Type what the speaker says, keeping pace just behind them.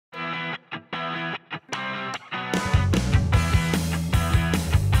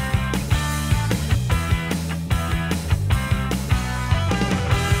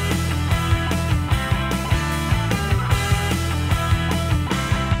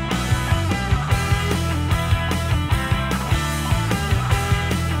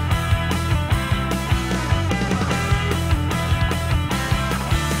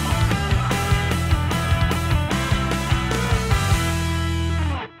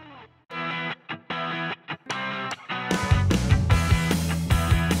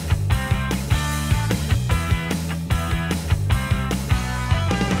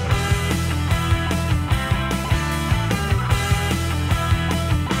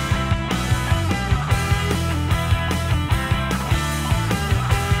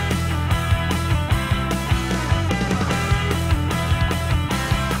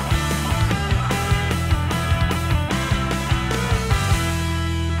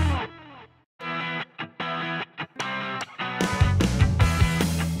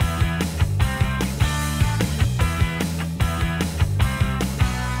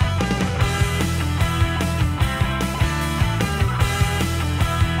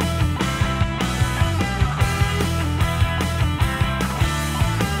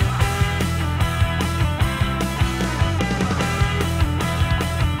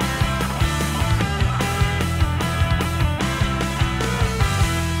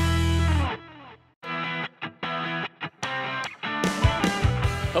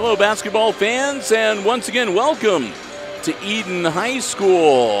Hello, basketball fans, and once again, welcome to Edon High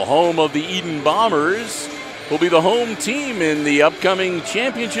School, home of the Edon Bombers. Will be the home team in the upcoming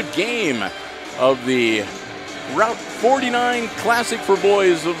championship game of the Route 49 Classic for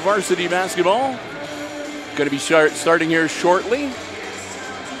Boys Varsity Basketball. Going to be starting here shortly.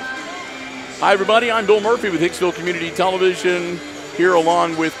 Hi, everybody. I'm Bill Murphy with Hicksville Community Television, here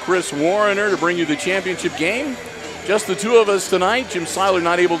along with Chris Warrener to bring you the championship game. Just the two of us tonight. Jim Seiler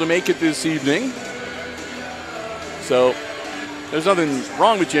not able to make it this evening. So there's nothing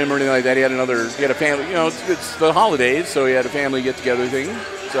wrong with Jim or anything like that. He had a family, you know, it's the holidays, so he had a family get-together thing.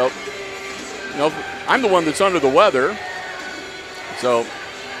 So, you know, I'm the one that's under the weather. So,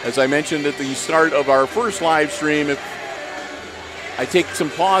 as I mentioned at the start of our first live stream, if I take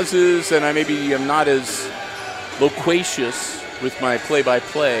some pauses and I maybe am not as loquacious with my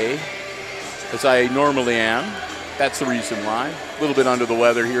play-by-play as I normally am, that's the reason why. A little bit under the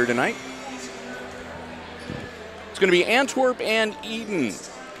weather here tonight. It's going to be Antwerp and Edon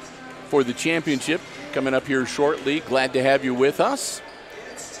for the championship coming up here shortly. Glad to have you with us.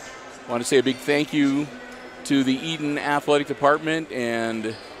 I want to say a big thank you to the Edon Athletic Department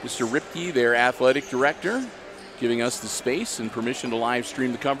and Mr. Ripke, their athletic director, giving us the space and permission to live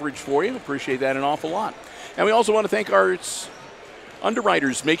stream the coverage for you. Appreciate that an awful lot. And we also want to thank our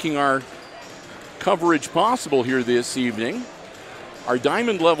underwriters making our coverage possible here this evening. Our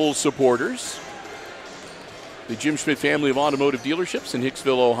diamond level supporters, the Jim Schmidt family of automotive dealerships in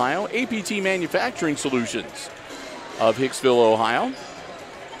Hicksville, Ohio, APT Manufacturing Solutions of Hicksville, Ohio,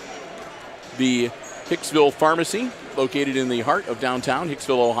 the Hicksville Pharmacy, located in the heart of downtown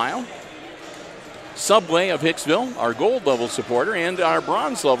Hicksville, Ohio, Subway of Hicksville, our gold level supporter, and our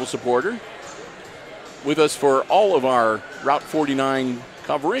bronze level supporter, with us for all of our Route 49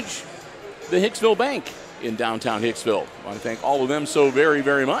 coverage, the Hicksville Bank in downtown Hicksville. I want to thank all of them so very,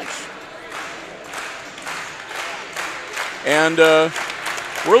 very much. And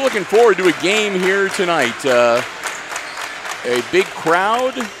we're looking forward to a game here tonight. A big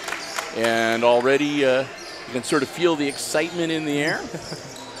crowd, and already you can sort of feel the excitement in the air.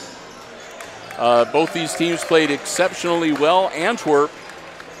 Both these teams played exceptionally well. Antwerp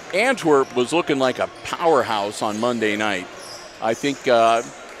was looking like a powerhouse on Monday night. I think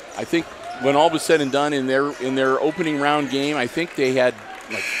when all was said and done in their opening round game, I think they had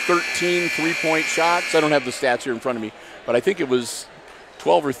like 13 three-point shots. I don't have the stats here in front of me, but I think it was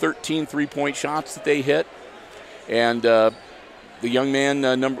 12 or 13 three-point shots that they hit. And the young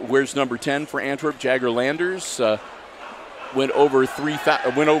man wears number 10 for Antwerp, Jagger Landers, went over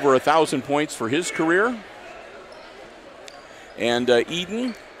 1,000 points for his career. And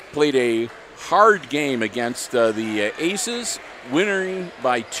Edon played a hard game against the Aces, winning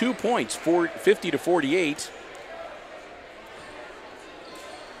by 2 points, 50-48.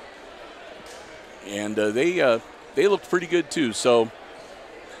 And they looked pretty good too. So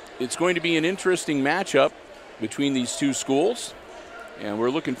it's going to be an interesting matchup between these two schools, and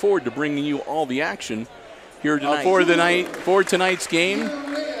we're looking forward to bringing you all the action here tonight. For tonight's game,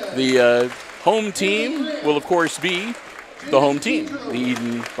 the home team will of course be the home team, the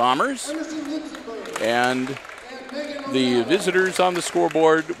Edon Bombers, and the visitors on the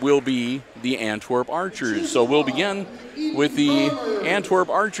scoreboard will be the Antwerp Archers. So we'll begin with the Antwerp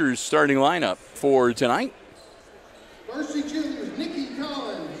Archers starting lineup for tonight. Varsity cheerleaders: Nikki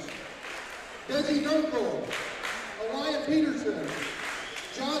Collins, Desi Dunkel, Alaya Peterson.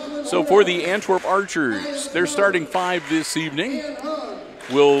 So for the Antwerp Archers, their starting five this evening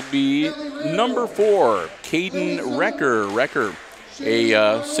will be number 4, Caden Recker. Recker, a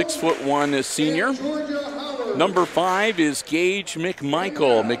 6'1" senior. Number 5 is Gage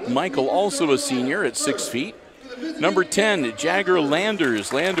McMichael. McMichael, also a senior at 6 feet. Number 10, Jagger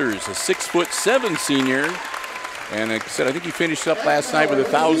Landers. Landers, a 6'7" senior. And like I said, I think he finished up last night with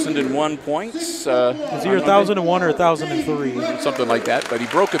 1,001 points. Is he 1,001 or 1,003? Something like that, but he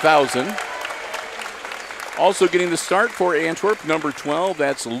broke 1,000. Also getting the start for Antwerp, number 12,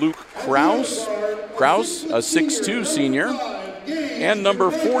 that's Luke Kraus. Kraus, a 6'2" senior. And number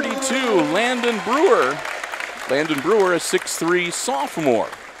 42, Landon Brewer. Landon Brewer, a 6'3" sophomore.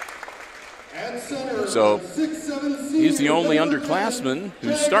 So he's the only underclassman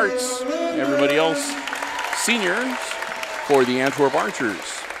who starts. Everybody else seniors for the Antwerp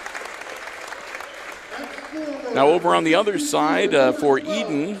Archers. Now over on the other side for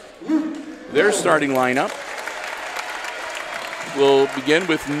Edon, their starting lineup will begin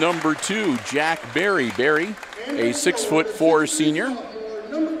with number 2, Jack Berry. Berry, a 6'4" senior.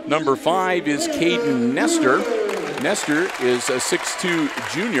 Number 5 is Caden Nestor. Nestor is a 6'2"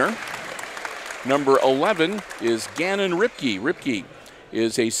 junior. Number 11 is Gannon Ripke. Ripke,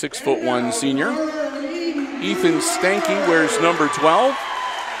 is a 6'1" senior. Ethan Stanky wears number 12.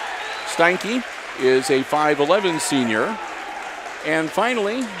 Stanky is a 5'11" senior. And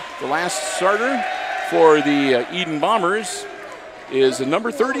finally, the last starter for the Edon Bombers is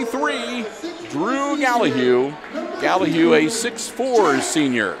number 33, Drew Gallahue. Gallahue, a 6'4"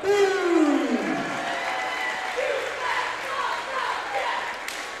 senior.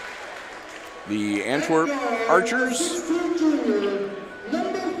 The Antwerp Archers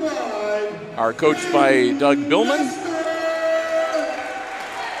are coached by Doug Billman.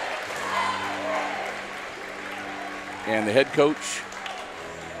 And the head coach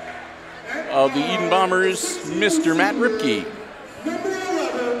of the Edon Bombers, Mr. Matt Ripke.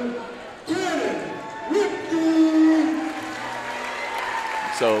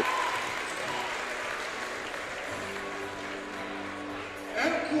 So,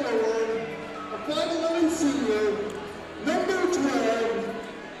 at forward, a 5'11" senior, number 12,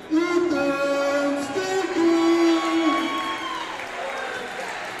 Ethan Stanky.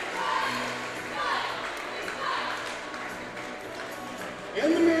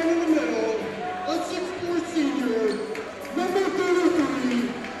 And the man in the middle, a 6'4" senior, number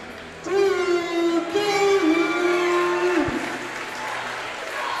 33, Drew Gallahue.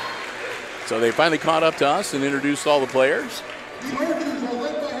 So they finally caught up to us and introduced all the players. The Archers are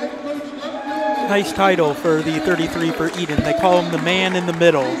led by head coach Doug Billman. Nice title for the 33 for Edon. They call him the man in the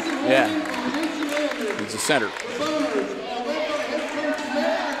middle. Yeah, he's the center. The Bombers are led by head coach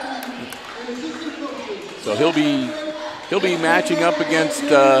Matt Ripke and assistant coaches. So he'll be matching up against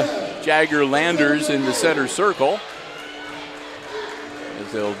Jagger Landers in the center circle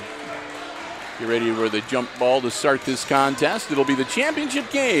as they'll get ready for the jump ball to start this contest. It'll be the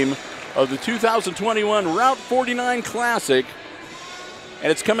championship game of the 2021 Route 49 Classic, and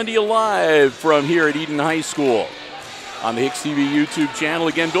it's coming to you live from here at Edon High School on the HIX-TV YouTube channel.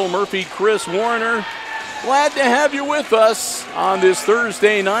 Again, Bill Murphy, Chris Warner, glad to have you with us on this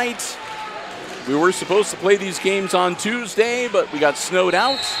Thursday night. We were supposed to play these games on Tuesday, but we got snowed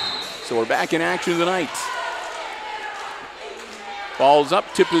out, so we're back in action tonight. Ball's up,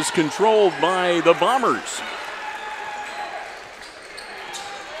 tip is controlled by the Bombers.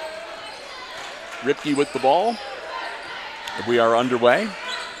 Ripke with the ball. We are underway.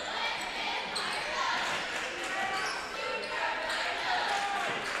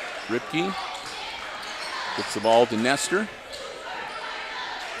 Ripke gets the ball to Nestor.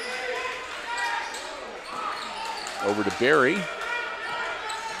 Over to Barry.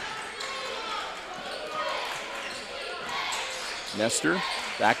 Nestor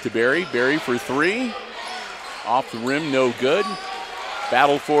back to Barry. Barry for three. Off the rim, no good.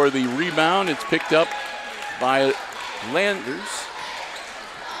 Battle for the rebound. It's picked up by Landers.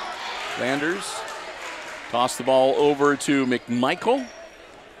 Landers toss the ball over to McMichael.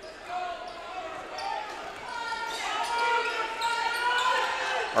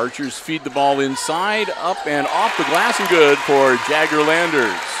 Archers feed the ball inside, up and off the glass, and good for Jagger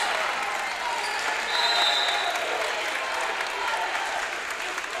Landers.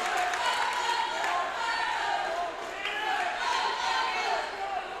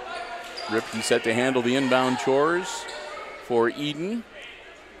 Ripke set to handle the inbound chores for Edon.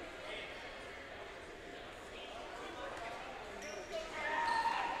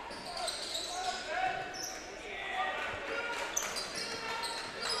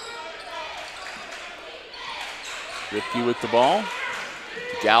 Ripke with the ball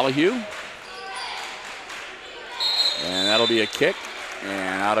to Gallahue. And that'll be a kick.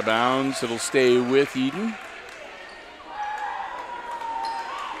 And out of bounds, it'll stay with Edon.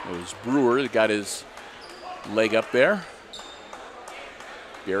 It was Brewer that got his leg up there.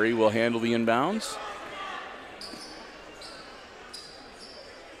 Barry will handle the inbounds.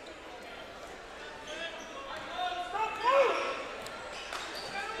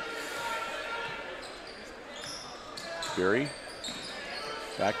 Barry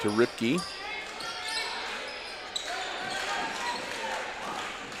back to Ripke.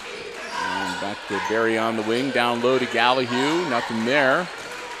 And back to Barry on the wing, down low to Gallahue, nothing there.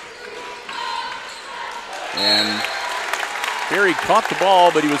 And Barry caught the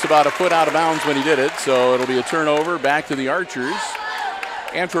ball, but he was about a foot out of bounds when he did it, so it'll be a turnover back to the Archers.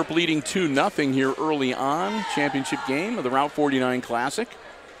 Antwerp leading 2-0 here early on, championship game of the Route 49 Classic.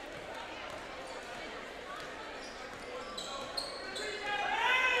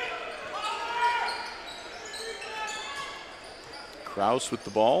 Kraus with the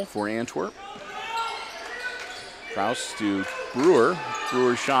ball for Antwerp. Kraus to Brewer.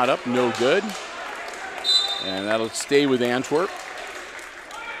 Brewer shot up, no good. And that'll stay with Antwerp.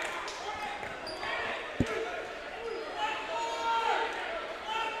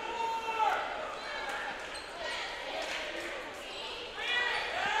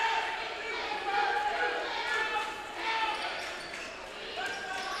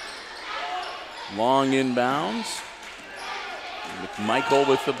 Long inbounds. McMichael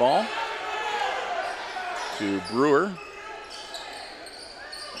with the ball. To Brewer.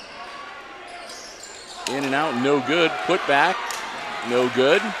 In and out, no good. Put back, no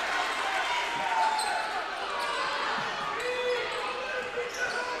good.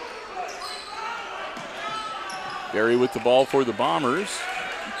 Berry with the ball for the Bombers.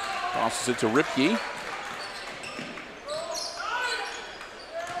 Tosses it to Ripke.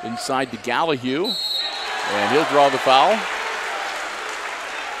 Inside to Gallahue. And he'll draw the foul.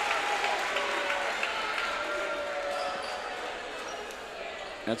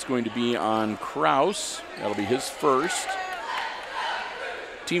 That's going to be on Kraus. That'll be his first.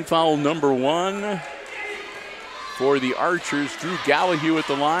 Team foul number 1 for the Archers. Drew Gallahue at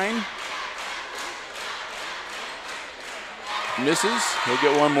the line. Misses. He'll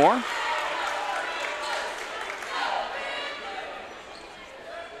get one more.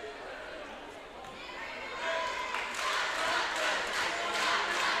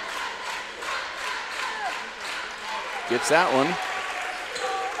 Gets that one.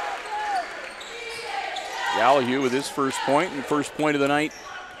 Gallahue with his first point, and first point of the night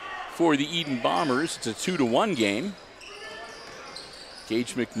for the Edon Bombers. It's a 2-1 game.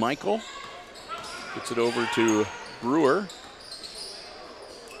 Gage McMichael gets it over to Brewer.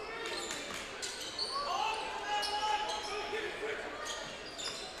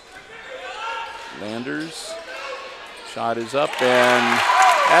 Landers, shot is up, and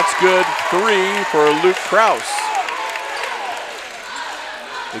that's good. 3 for Luke Kraus.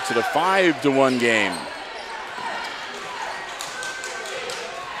 Makes it a 5-1 game.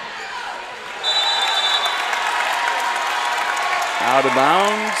 Out of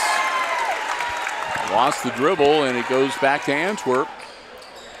bounds. Lost the dribble, and it goes back to Antwerp.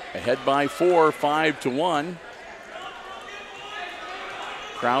 Ahead by 4, 5-1.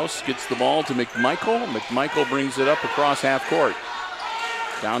 Kraus gets the ball to McMichael. McMichael brings it up across half court.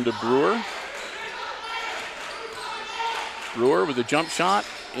 Down to Brewer. Brewer with a jump shot.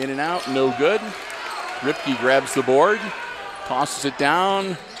 In and out, no good. Ripke grabs the board. Tosses it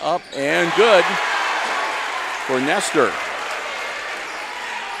down, up, and good for Nestor.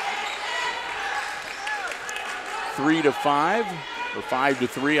 3-5, or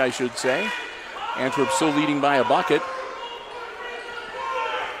 5-3, I should say. Antwerp still leading by a bucket.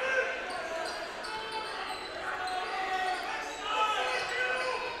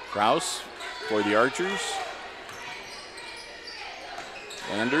 Kraus for the Archers.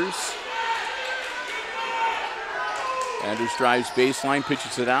 Landers. Landers drives baseline,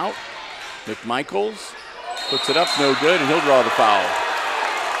 pitches it out. McMichaels puts it up, no good, and he'll draw the foul.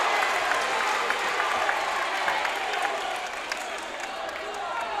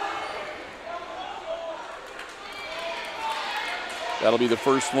 That'll be the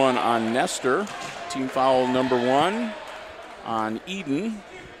first one on Nestor. Team foul number 1 on Edon.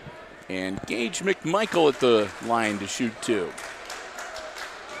 And Gage McMichael at the line to shoot 2.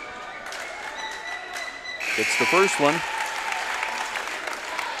 It's the first one.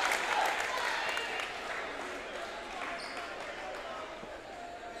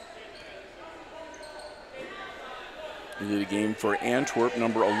 Into the game for Antwerp,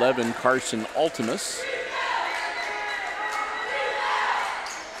 number 11, Carson Altimus.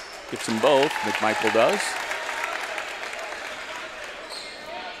 Gets them both, McMichael does.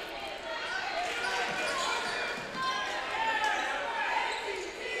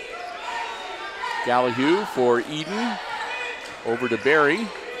 Gallahue for Edon. Over to Berry.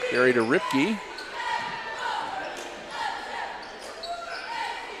 Berry to Ripke.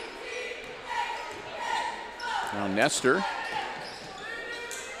 Now Nestor.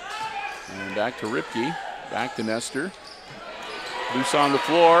 And back to Ripke. Back to Nestor. Loose on the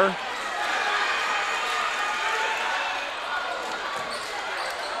floor.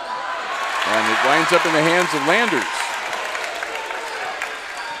 And it winds up in the hands of Landers.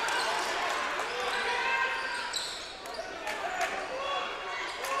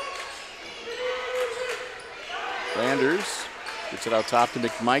 Landers gets it out top to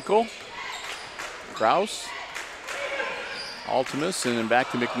McMichael. Kraus. Altimus, and then back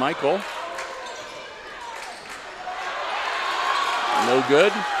to McMichael. No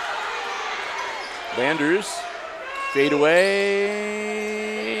good. Landers, fade away,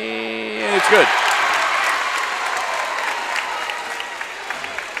 and it's good.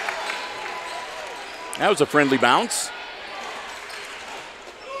 That was a friendly bounce.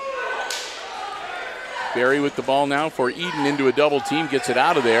 Berry with the ball now for Edon into a double team, gets it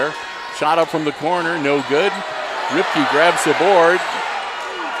out of there. Shot up from the corner, no good. Ripke grabs the board,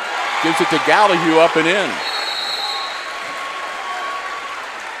 gives it to Gallahue up and in.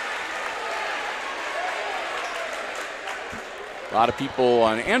 A lot of people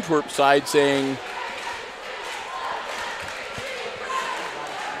on Antwerp side saying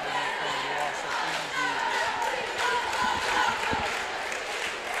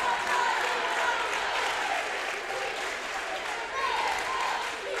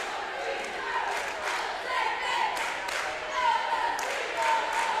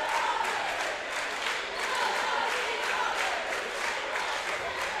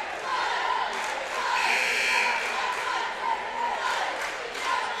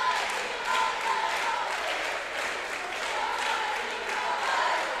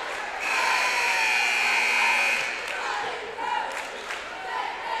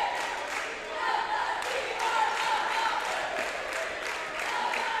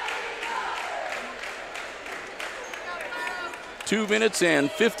 .2 minutes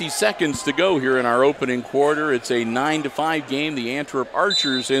and 50 seconds to go here in our opening quarter. It's a 9-5 game. The Antwerp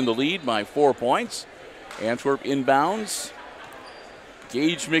Archers in the lead by 4 points. Antwerp inbounds.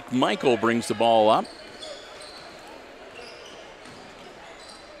 Gage McMichael brings the ball up.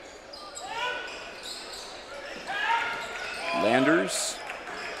 Landers.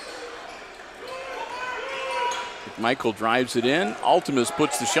 McMichael drives it in. Ultimus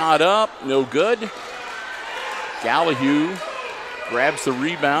puts the shot up. No good. Gallahue grabs the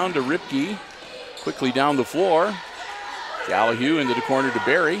rebound to Ripke. Quickly down the floor. Gallahue into the corner to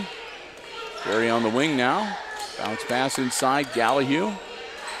Barry. Barry on the wing now. Bounce pass inside, Gallahue.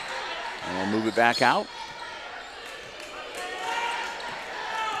 And we'll move it back out.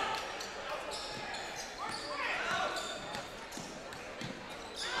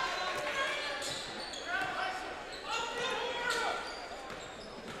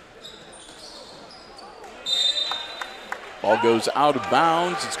 Ball goes out of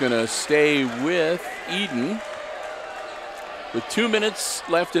bounds. It's going to stay with Edon with 2 minutes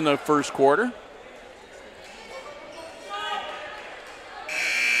left in the first quarter.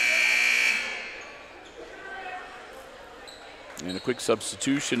 And a quick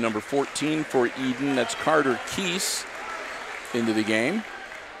substitution, number 14 for Edon. That's Carter Keese into the game.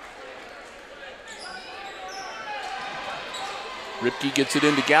 Ripke gets it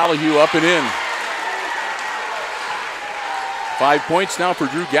into Gallahue, up and in. 5 points now for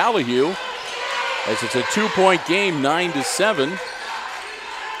Drew Gallahue, as it's a 2-point game, 9-7.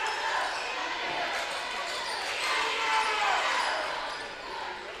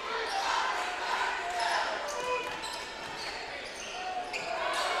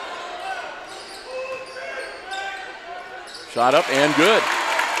 Shot up and good.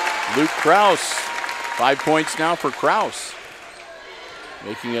 Luke Kraus, 5 points now for Kraus,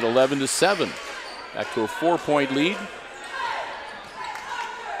 making it 11-7. Back to a 4-point lead.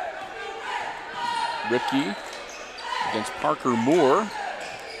 Ripke against Parker Moore.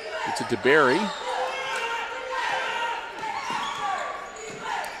 Gets it to Barry.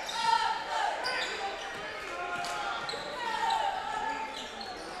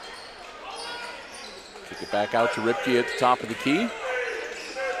 Kick it back out to Ripke at the top of the key.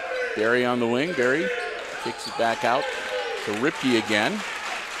 Barry on the wing. Barry kicks it back out to Ripke again.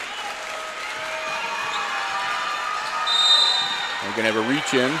 We're going to have a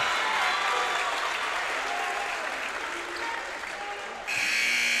reach in.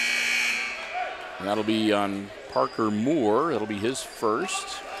 And that'll be on Parker Moore. That'll be his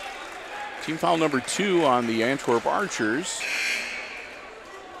first. Team foul number 2 on the Antwerp Archers.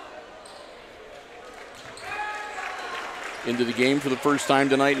 Into the game for the first time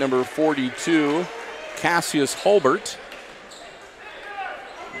tonight, number 42, Cassius Hulbert.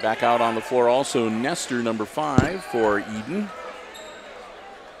 Back out on the floor also Nestor, number 5 for Edon.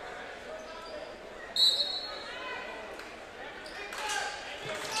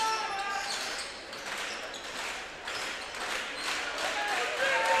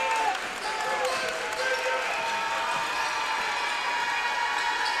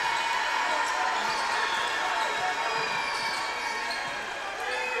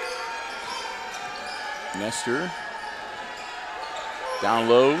 Nestor down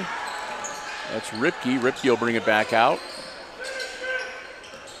low. That's Ripke. Ripke will bring it back out.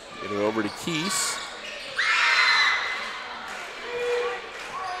 Get it over to Keese.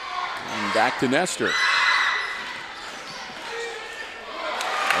 And back to Nestor.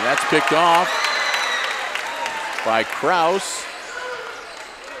 And that's picked off by Kraus.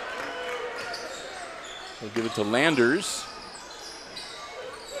 They'll give it to Landers.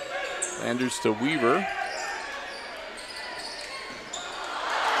 Landers to Weaver.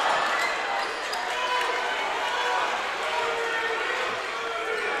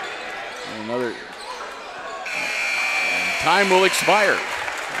 Another time will expire.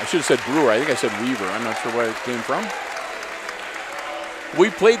 I should have said Brewer. I think I said Weaver. I'm not sure where it came from. We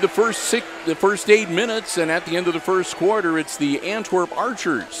played the first 8 minutes, and at the end of the first quarter, it's the Antwerp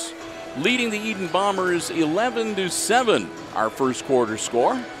Archers leading the Edon Bombers 11-7, our first quarter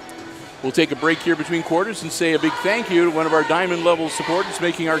score. We'll take a break here between quarters and say a big thank you to one of our diamond level supporters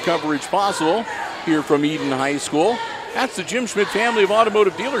making our coverage possible here from Edon High School. That's the Jim Schmidt family of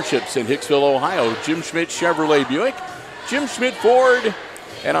automotive dealerships in Hicksville, Ohio. Jim Schmidt Chevrolet Buick, Jim Schmidt Ford,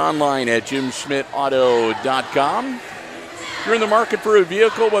 and online at jimschmidtauto.com. If you're in the market for a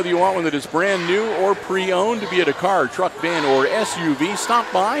vehicle, whether you want one that is brand new or pre-owned, be it a car, truck, van, or SUV,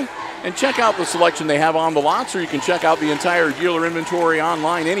 stop by and check out the selection they have on the lots, or you can check out the entire dealer inventory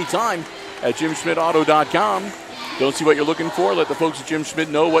online anytime at jimschmidtauto.com. Don't see what you're looking for? Let the folks at Jim Schmidt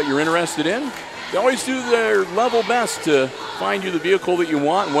know what you're interested in. They always do their level best to find you the vehicle that you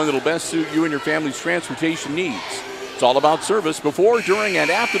want and one that will best suit you and your family's transportation needs. It's all about service before, during, and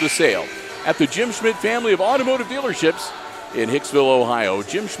after the sale at the Jim Schmidt family of automotive dealerships in Hicksville, Ohio.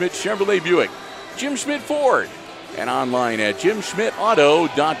 Jim Schmidt Chevrolet Buick, Jim Schmidt Ford, and online at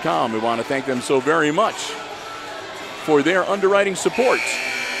jimschmidtauto.com. We want to thank them so very much for their underwriting support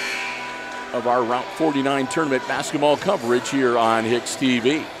of our Route 49 tournament basketball coverage here on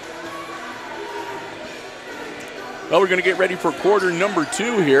HIX-TV. Well, we're going to get ready for quarter number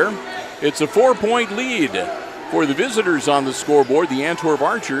 2 here. It's a 4-point lead for the visitors on the scoreboard, the Antwerp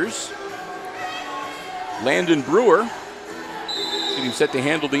Archers. Landon Brewer getting set to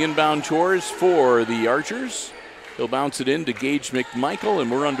handle the inbound chores for the Archers. He'll bounce it in to Gage McMichael,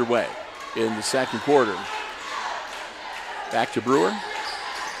 and we're underway in the second quarter. Back to Brewer.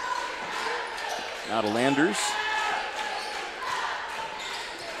 Now to Landers.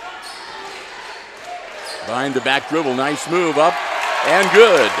 Behind the back dribble, nice move up and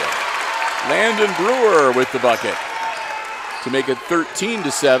good. Landon Brewer with the bucket to make it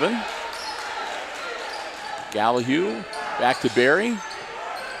 13-7. Gallahue back to Barry.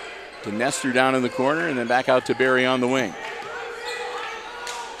 To Nestor down in the corner, and then back out to Barry on the wing.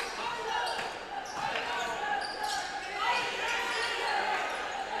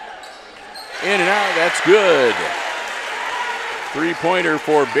 In and out, that's good. 3-pointer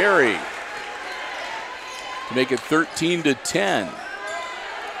for Barry to make it 13-10.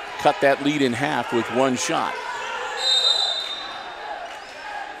 Cut that lead in half with one shot.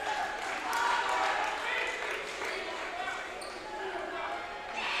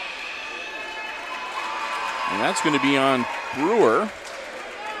 And that's going to be on Brewer.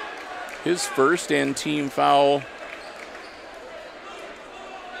 His first and team foul.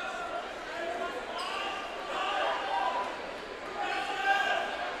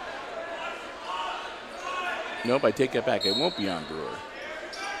 Nope, I take that back. It won't be on Brewer.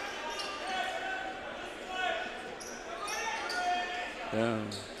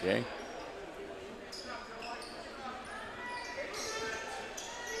 Okay.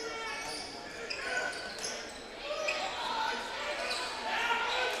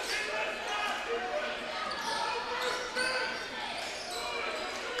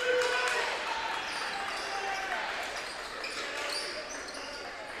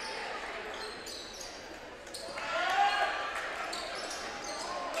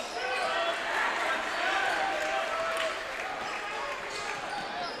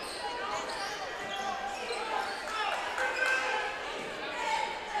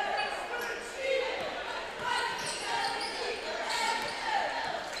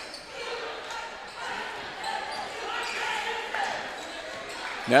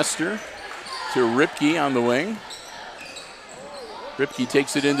 Nestor to Ripke on the wing. Ripke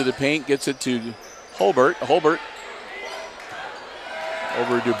takes it into the paint, gets it to Holbert. Holbert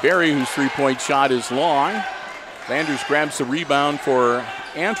over to Barry, whose three-point shot is long. Landers grabs the rebound for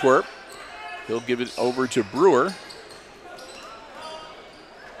Antwerp. He'll give it over to Brewer.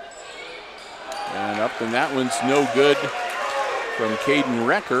 And up, and that one's no good from Caden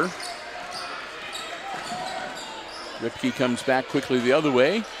Recker. Ripke comes back quickly the other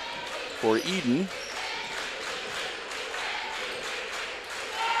way for Edon.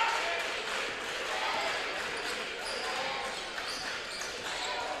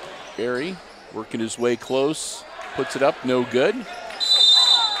 Barry working his way close, puts it up, no good.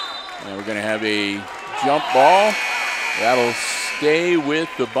 And we're going to have a jump ball. That'll stay with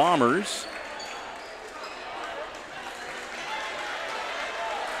the Bombers.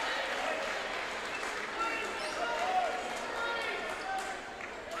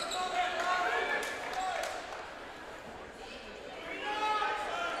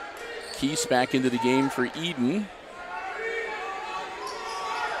 Keese back into the game for Edon.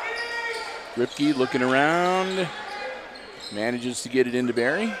 Ripke looking around, manages to get it into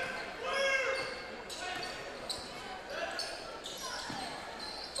Barry.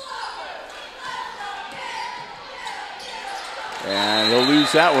 And he'll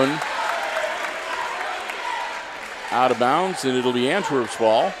lose that one. Out of bounds, and it'll be Antwerp's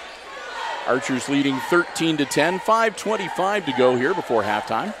ball. Archers leading 13-10, 5:25 to go here before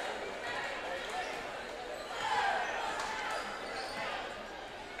halftime.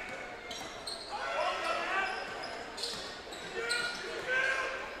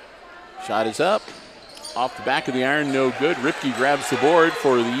 Shot is up. Off the back of the iron, no good. Ripke grabs the board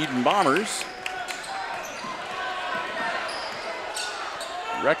for the Edon Bombers.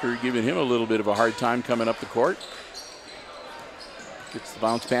 Recker giving him a little bit of a hard time coming up the court. Gets the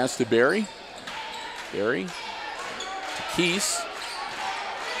bounce pass to Barry. Barry to Keese.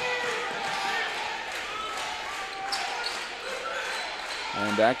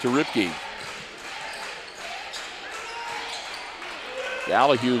 And back to Ripke.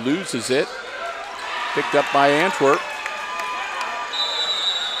 Gallahue loses it. Picked up by Antwerp.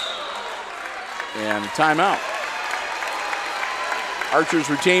 And timeout. Archers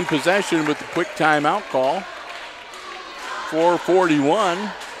retain possession with the quick timeout call.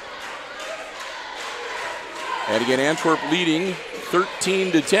 4:41. And again, Antwerp leading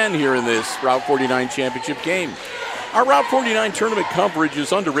 13-10 here in this Route 49 championship game. Our Route 49 tournament coverage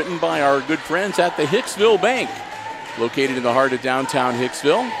is underwritten by our good friends at the Hicksville Bank, located in the heart of downtown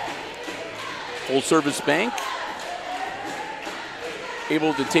Hicksville. Full service bank,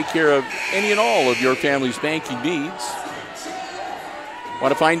 able to take care of any and all of your family's banking needs.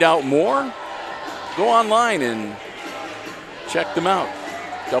 Want to find out more? Go online and check them out.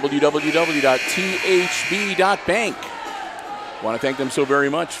 www.thb.bank. Want to thank them so very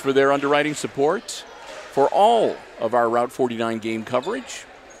much for their underwriting support for all of our Route 49 game coverage.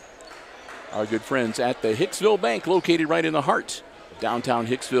 Our good friends at the Hicksville Bank, located right in the heart of downtown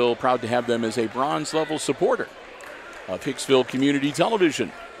Hicksville, proud to have them as a bronze level supporter of Hicksville Community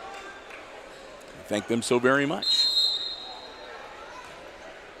Television. Thank them so very much.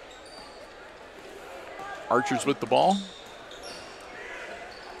 Archers with the ball.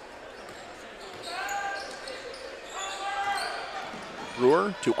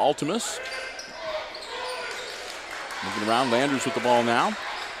 Brewer to Altimus. Moving around, Landers with the ball now.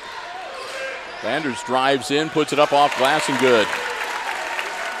 Landers drives in, puts it up off glass and good.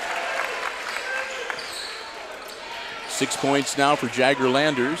 6 points now for Jagger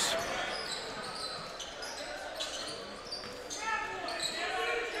Landers.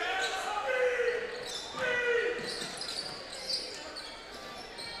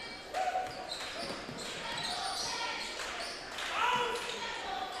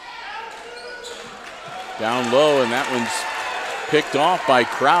 Down low, and that one's picked off by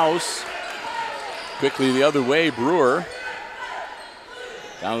Kraus. Quickly the other way, Brewer.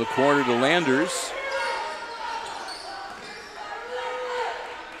 Down the corner to Landers.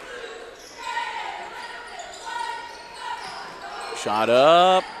 Shot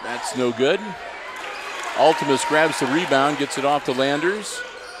up, that's no good. Altimus grabs the rebound, gets it off to Landers.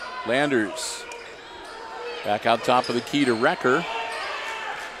 Landers back out top of the key to Recker.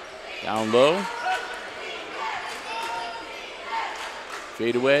 Down low.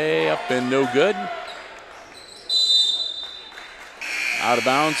 Fade away, up and no good. Out of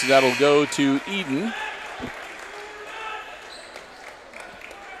bounds, that'll go to Edon.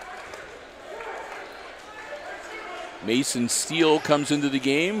 Mason Steele comes into the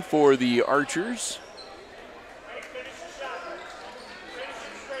game for the Archers.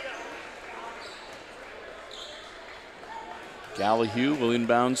 Gallahue will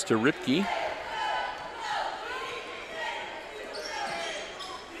inbounds to Ripke.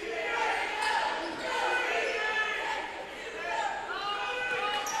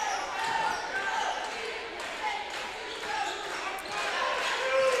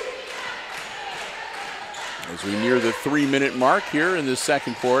 As we near the 3-minute mark here in this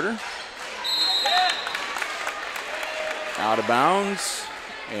second quarter. Out of bounds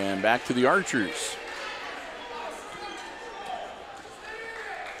and back to the Archers.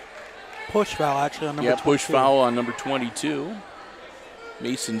 Push foul actually on number 22. Push foul on number 22.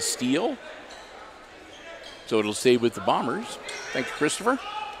 Mason Steele. So it'll stay with the Bombers. Thank you, Christopher.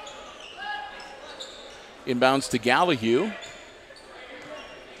 Inbounds to Gallahue.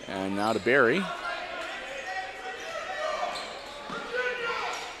 And now to Barry.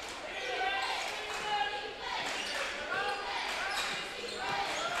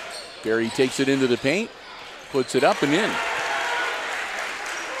 Barry takes it into the paint, puts it up and in.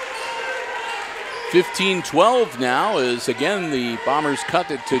 15-12 now as, again, the Bombers cut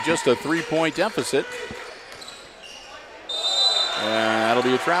it to just a 3-point deficit. And that'll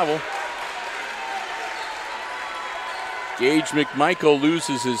be a travel. Gage McMichael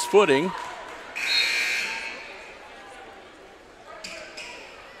loses his footing.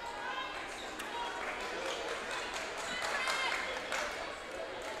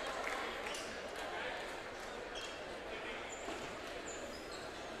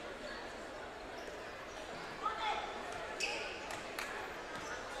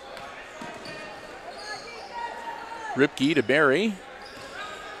 Ripke to Barry.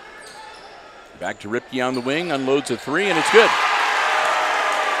 Back to Ripke on the wing, unloads a three, and it's good.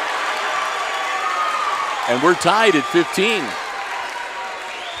 And we're tied at 15.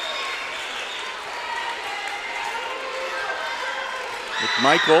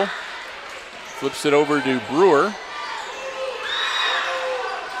 McMichael flips it over to Brewer.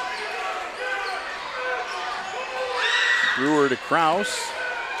 Brewer to Kraus.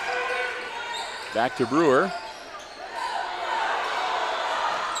 Back to Brewer.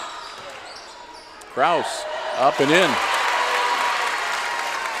 Kraus up and in.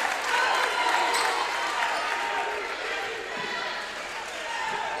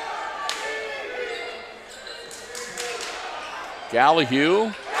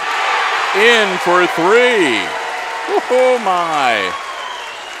 Gallahue in for a three. Oh my.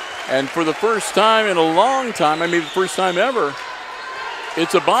 And for the first time in a long time, I mean the first time ever,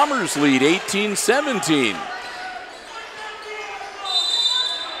 it's a Bombers lead, 18-17.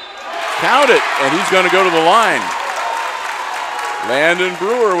 Count it, and he's going to go to the line. Landon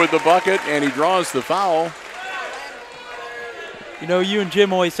Brewer with the bucket, and he draws the foul. You know, you and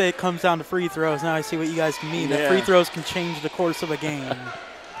Jim always say it comes down to free throws. Now I see what you guys can mean. Yeah. That free throws can change the course of a game.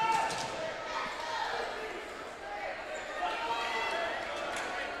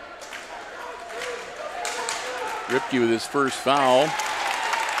 Ripke with his first foul.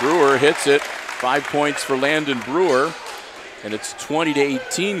 Brewer hits it. 5 points for Landon Brewer. And it's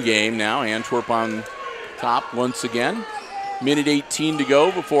 20-18 game now. Antwerp on top once again. Minute 18 to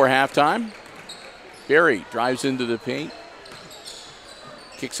go before halftime. Barry drives into the paint.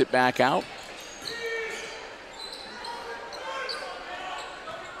 Kicks it back out.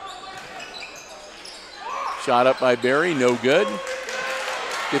 Shot up by Barry, no good.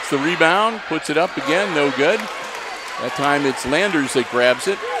 Gets the rebound, puts it up again, no good. That time it's Landers that grabs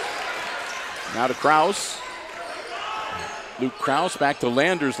it. Now to Kraus. Luke Kraus back to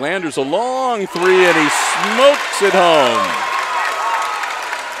Landers. Landers a long three, and he smokes it home.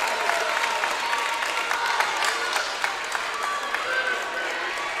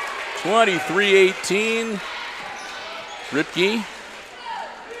 (23-18). Ripke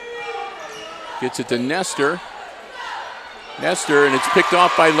gets it to Nestor. Nestor, and it's picked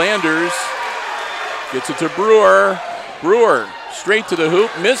off by Landers. Gets it to Brewer. Brewer straight to the hoop,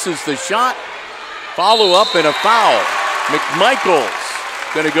 misses the shot. Follow up and a foul.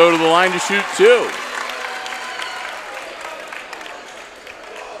 McMichael's going to go to the line to shoot two.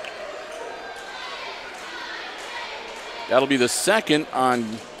 That'll be the second on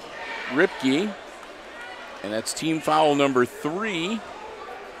Ripke, and that's team foul number 3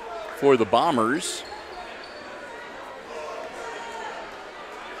 for the Bombers.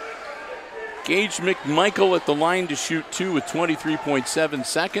 Gage McMichael at the line to shoot two with 23.7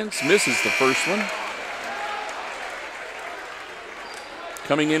 seconds. Misses the first one.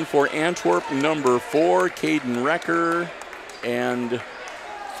 Coming in for Antwerp, number 4, Caden Recker. And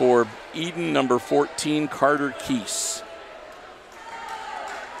for Edon, number 14, Carter Keese.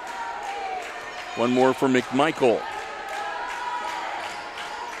 One more for McMichael.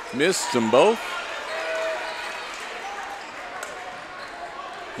 Missed them both.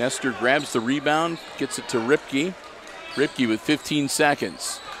 Nestor grabs the rebound, gets it to Ripke. Ripke with 15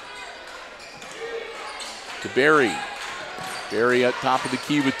 seconds. To Barry. Barry at top of the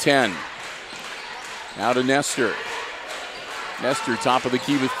key with 10. Now to Nestor. Nestor top of the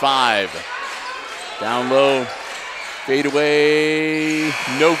key with 5. Down low. Fade away.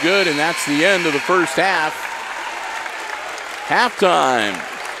 No good, and that's the end of the first half. Halftime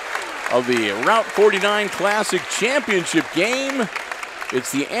of the Route 49 Classic Championship game.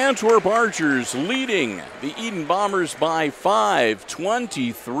 It's the Antwerp Archers leading the Edon Bombers by 5,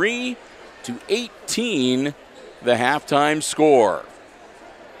 23-18, the halftime score.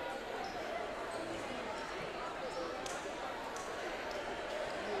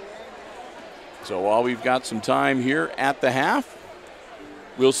 So while we've got some time here at the half,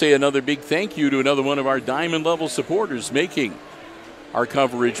 we'll say another big thank you to another one of our diamond level supporters making our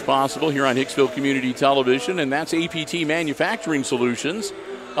coverage possible here on Hicksville Community Television, and that's APT Manufacturing Solutions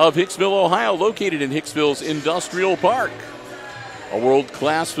of Hicksville, Ohio, located in Hicksville's Industrial Park. A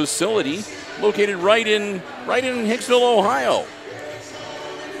world-class facility located right in Hicksville, Ohio,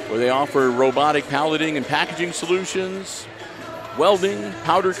 where they offer robotic palleting and packaging solutions, welding,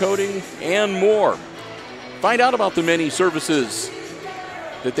 powder coating, and more. Find out about the many services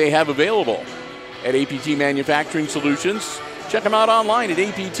that they have available at APT Manufacturing Solutions. Check them out online at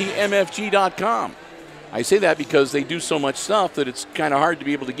aptmfg.com. I say that because they do so much stuff that it's kind of hard to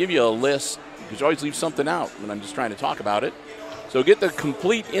be able to give you a list, because you always leave something out when I'm just trying to talk about it. So get the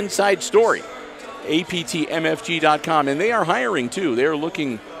complete inside story aptmfg.com. And they are hiring too. They are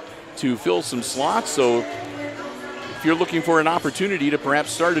looking to fill some slots. So if you're looking for an opportunity to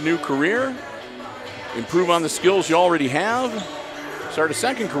perhaps start a new career, improve on the skills you already have, start a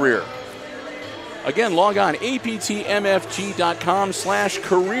second career, again, log on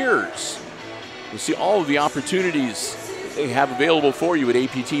aptmfg.com/careers. You'll see all of the opportunities they have available for you at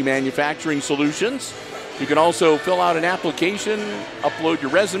APT Manufacturing Solutions. You can also fill out an application, upload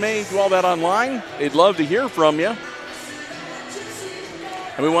your resume, do all that online. They'd love to hear from you.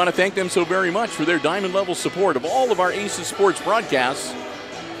 And we want to thank them so very much for their diamond level support of all of our Aces Sports broadcasts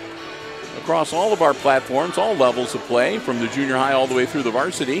across all of our platforms, all levels of play, from the junior high all the way through the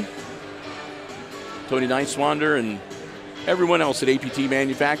varsity. Tony Neiswander and everyone else at APT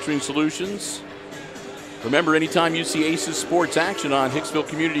Manufacturing Solutions. Remember, anytime you see Aces Sports action on Hicksville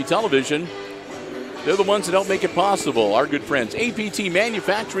Community Television, they're the ones that help make it possible. Our good friends, APT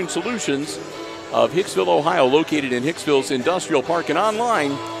Manufacturing Solutions of Hicksville, Ohio, located in Hicksville's Industrial Park, and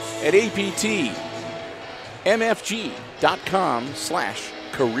online at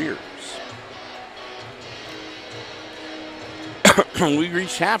aptmfg.com/careers. We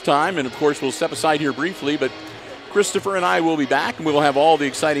reached halftime, and of course we'll step aside here briefly, but Christopher and I will be back, and we'll have all the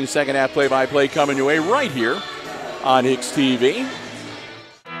exciting second half play-by-play coming your way right here on HIX-TV.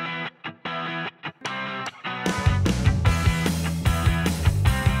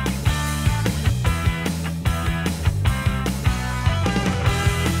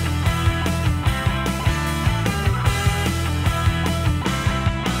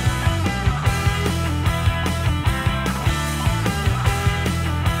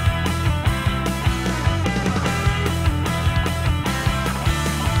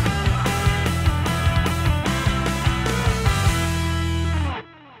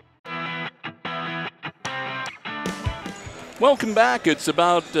 Welcome back. It's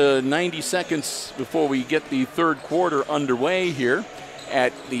about 90 seconds before we get the third quarter underway here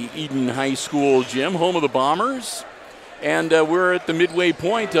at the Edon High School gym, home of the Bombers. And we're at the midway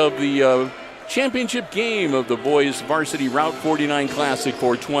point of the championship game of the Boys Varsity Route 49 Classic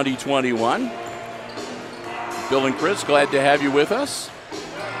for 2021. Bill and Chris, glad to have you with us.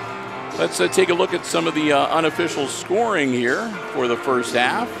 Let's take a look at some of the unofficial scoring here for the first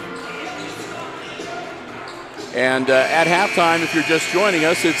half. And at halftime, if you're just joining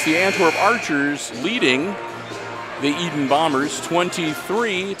us, it's the Antwerp Archers leading the Edon Bombers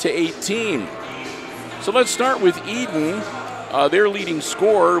 23-18. So let's start with Edon. Their leading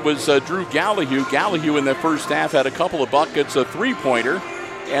scorer was Drew Gallahue. Gallahue in the first half had a couple of buckets, a three-pointer,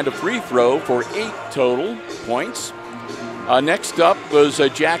 and a free throw for 8 total points. Next up was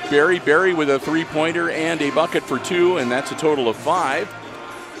Jack Berry. Berry with a three-pointer and a bucket for 2, and that's a total of 5.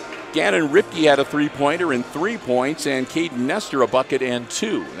 Gannon Ripke had a three-pointer and 3 points, and Caden Nestor a bucket and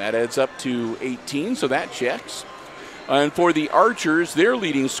 2. That adds up to 18, so that checks. And for the Archers, their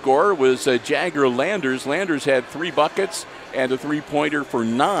leading scorer was Jagger Landers. Landers had 3 buckets and a three-pointer for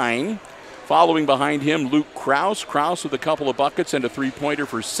 9. Following behind him, Luke Kraus. Kraus with a couple of buckets and a three-pointer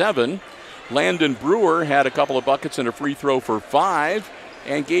for 7. Landon Brewer had a couple of buckets and a free throw for 5.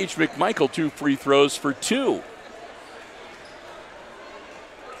 And Gage McMichael, 2 free throws for 2.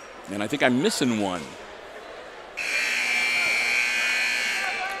 And I think I'm missing one.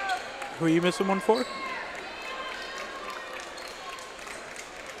 Who are you missing one for?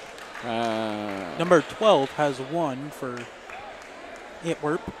 Number 12 has 1 for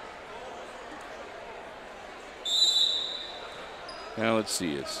Antwerp. Now let's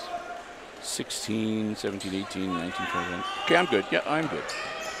see. It's 16, 17, 18, 19, 21. Okay, I'm good. Yeah, I'm good.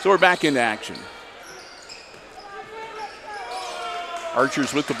 So we're back into action.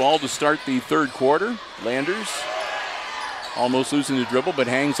 Archers with the ball to start the third quarter. Landers almost losing the dribble, but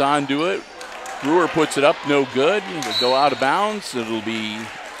hangs on to it. Brewer puts it up, no good. It'll go out of bounds. It'll be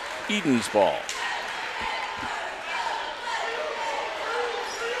Edon's ball.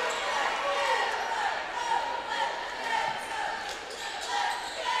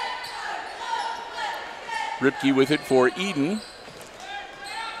 Ripke with it for Edon.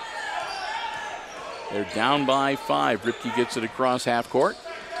 They're down by 5. Ripke gets it across half court.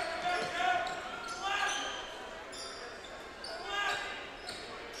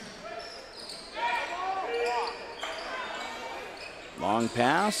 Long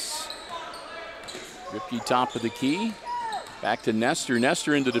pass. Ripke top of the key. Back to Nestor.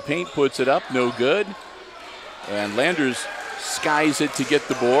 Nestor into the paint, puts it up, no good. And Landers skies it to get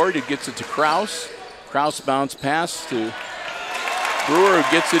the board. It gets it to Kraus. Kraus bounce pass to Brewer,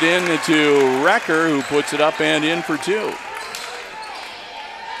 who gets it in to Recker, who puts it up and in for 2.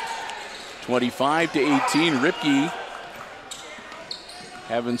 25-18. Ripke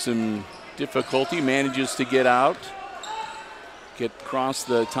having some difficulty, manages to get out, get across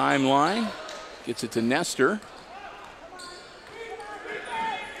the timeline, gets it to Nestor.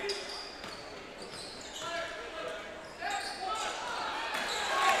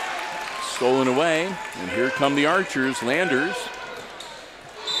 Stolen away, and here come the Archers, Landers,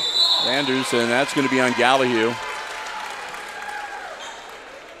 and that's going to be on Gallahue.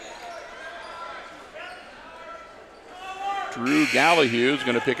 Drew Gallahue is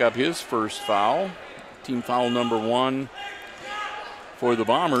going to pick up his first foul. Team foul number 1 for the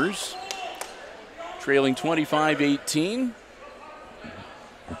Bombers. Trailing 25-18.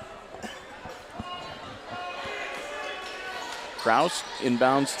 Kraus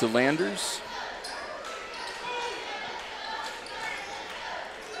inbounds to Landers.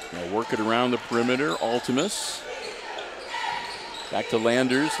 Now work it around the perimeter. Altimus. Back to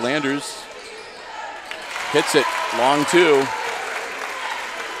Landers. Landers hits it. Long 2.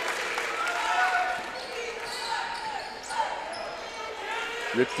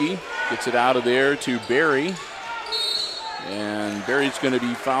 Ripke gets it out of there to Barry. And Barry's going to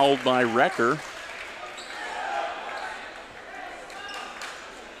be fouled by Recker.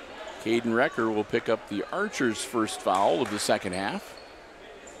 Caden Recker will pick up the Archers' first foul of the second half.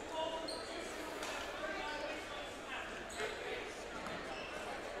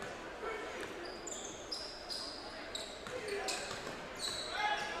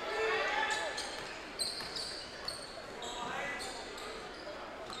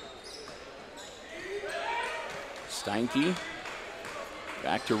 Steinke,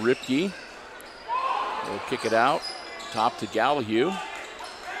 back to Ripke. They'll kick it out, top to Gallahue.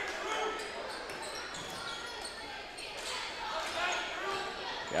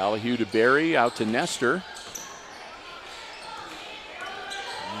 Gallahue to Barry, out to Nestor.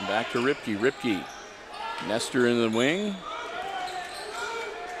 And back to Ripke. Ripke, Nestor in the wing.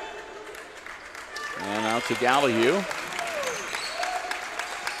 And out to Gallahue.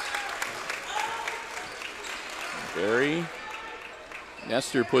 Barry.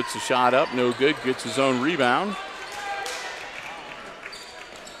 Nestor puts the shot up, no good, gets his own rebound.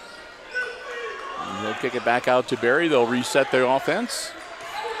 And he'll kick it back out to Barry. They'll reset their offense.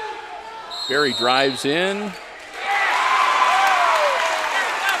 Barry drives in.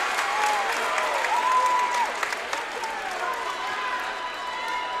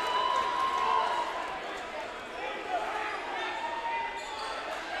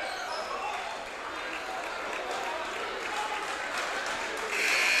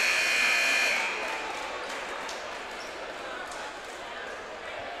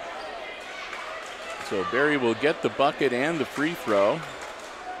 So Barry will get the bucket and the free throw.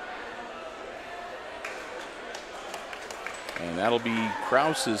 And that'll be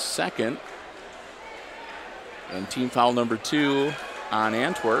Krause's second. And team foul number 2 on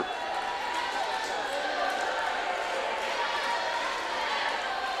Antwerp.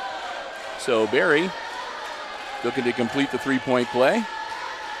 So Barry looking to complete the three-point play.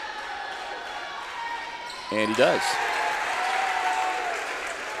 And he does.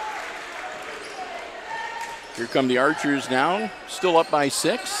 Here come the Archers now, still up by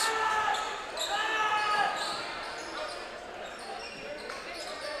 6.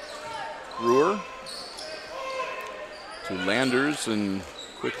 Brewer to Landers and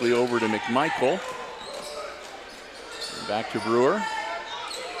quickly over to McMichael. And back to Brewer.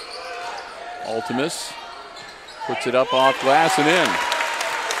 Altimus puts it up off glass and in.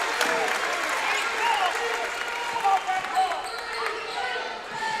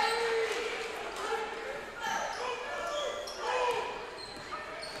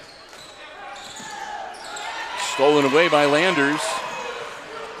 Stolen away by Landers.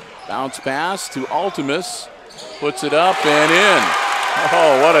 Bounce pass to Altimus. Puts it up and in.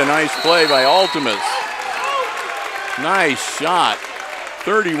 Oh, what a nice play by Altimus. Nice shot.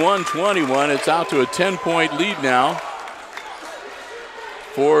 31-21. It's out to a 10-point lead now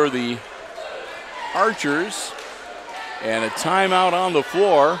for the Archers. And a timeout on the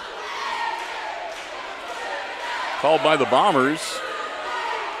floor called by the Bombers.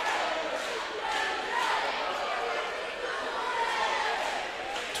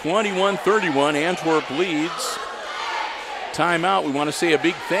 (21-31), Antwerp leads. Timeout. We want to say a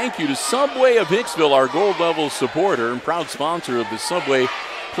big thank you to Subway of Hicksville, our gold level supporter and proud sponsor of the Subway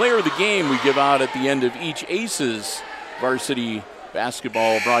Player of the Game we give out at the end of each Aces varsity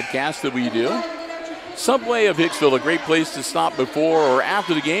basketball broadcast that we do. Subway of Hicksville, a great place to stop before or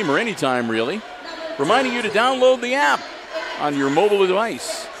after the game or anytime really. Reminding you to download the app on your mobile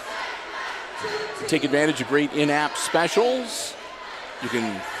device. Take advantage of great in-app specials. You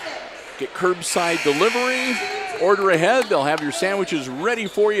can get curbside delivery, order ahead. They'll have your sandwiches ready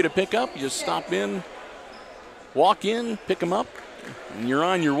for you to pick up. You just stop in, walk in, pick them up, and you're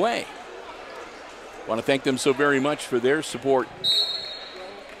on your way. Want to thank them so very much for their support.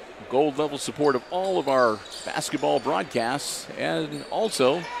 Gold level support of all of our basketball broadcasts, and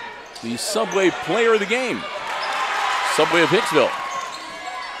also the Subway Player of the Game, Subway of Hicksville.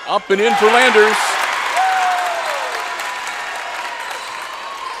 Up and in for Landers.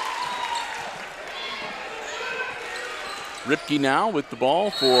 Ripke now with the ball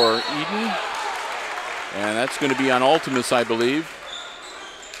for Edon, and that's going to be on Ultimus, I believe.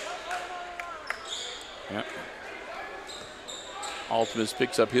 Yep. Ultimus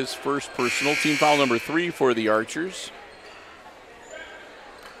picks up his first personal. Team foul number 3 for the Archers.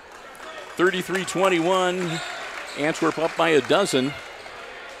 33-21. Antwerp up by a dozen.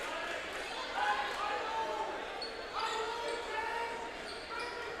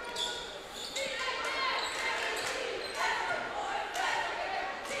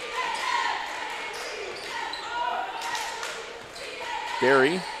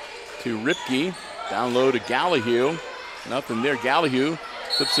 Barry to Ripke. Down low to Gallahue. Nothing there. Gallahue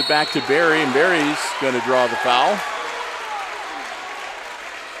flips it back to Barry, and Barry's going to draw the foul.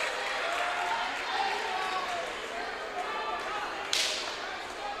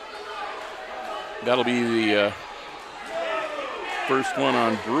 That'll be the first one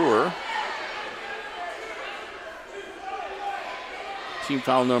on Brewer. Team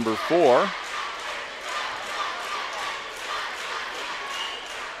foul number 4.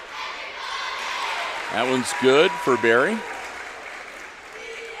 That one's good for Barry.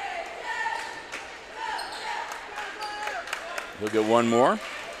 He'll get one more.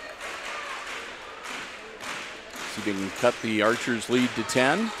 See if he can cut the Archers' lead to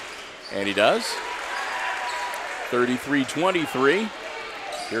 10. And he does. 33-23.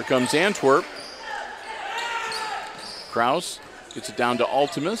 Here comes Antwerp. Kraus gets it down to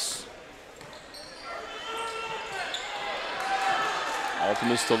Ultimus.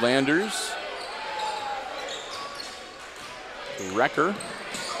 Ultimus to Landers. Wrecker.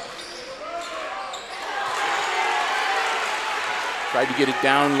 Tried to get it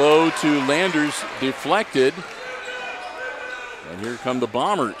down low to Landers, deflected. And here come the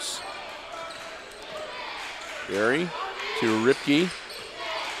Bombers. Barry to Ripke.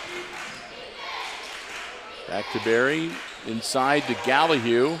 Back to Barry, inside to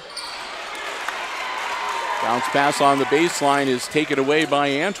Gallahue. Bounce pass on the baseline is taken away by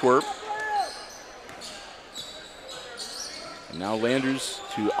Antwerp. And now Landers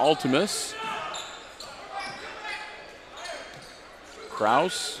to Ultimus.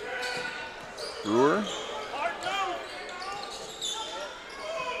 Kraus. Brewer.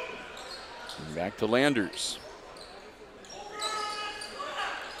 And back to Landers.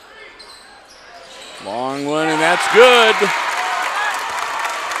 Long one, and that's good.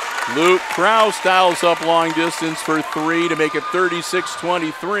 Luke Kraus dials up long distance for 3 to make it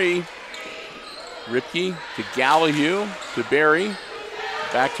 36-23. Ripke to Gallahue to Barry.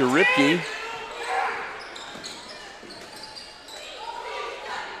 Back to Ripke.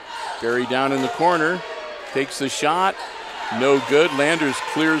 Barry down in the corner. Takes the shot. No good. Landers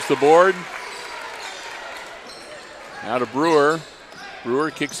clears the board. Now to Brewer. Brewer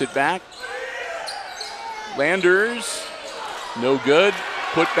kicks it back. Landers. No good.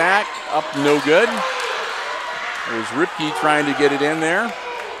 Put back. Up. No good. There's Ripke trying to get it in there.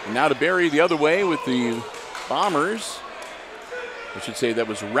 And now to Barry the other way with the Bombers. I should say that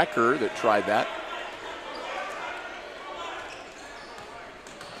was Wrecker that tried that.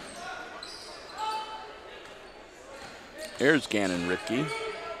 There's Gannon Ripke.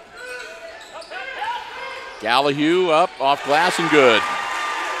 Gallahue up, off glass and good.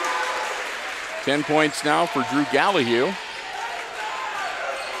 10 points now for Drew Gallahue.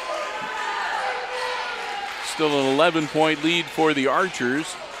 Still an 11-point lead for the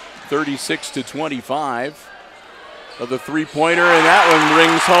Archers. 36-25 of the three-pointer, and that one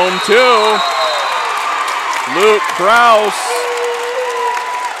rings home too. Luke Kraus.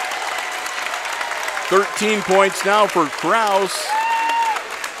 13 points now for Kraus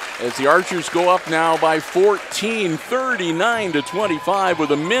as the Archers go up now by 14, 39-25 with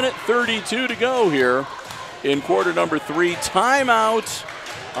 1:32 to go here in quarter number 3. Timeout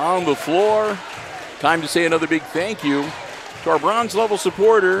on the floor. Time to say another big thank you to our bronze level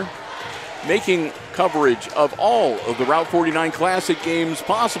supporter making coverage of all of the Route 49 Classic games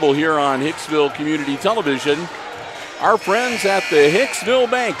possible here on Hicksville Community Television. Our friends at the Hicksville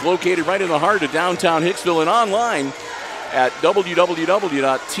Bank, located right in the heart of downtown Hicksville, and online at www.thb.bank,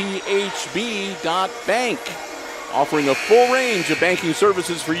 offering a full range of banking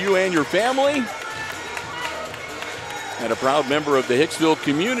services for you and your family. and a proud member of the Hicksville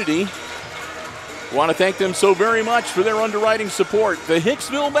community. Want to thank them so very much for their underwriting support. The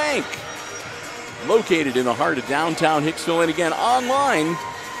Hicksville Bank, located in the heart of downtown Hicksville, and again online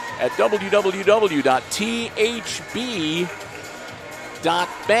at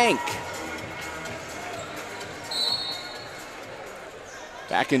www.thb.bank.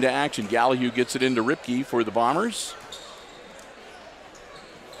 Back into action. Gallahue gets it into Ripke for the Bombers.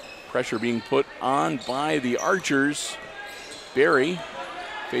 Pressure being put on by the Archers. Barry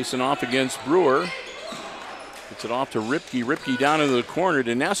facing off against Brewer. Gets it off to Ripke. Ripke down into the corner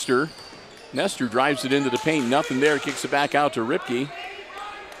to Nestor. Nestor drives it into the paint. Nothing there. Kicks it back out to Ripke.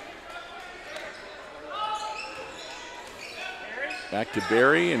 Back to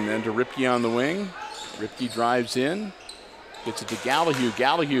Barry and then to Ripke on the wing. Ripke drives in. Gets it to Gallahue.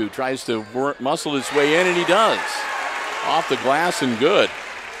 Gallahue tries to muscle his way in, and he does. Off the glass and good.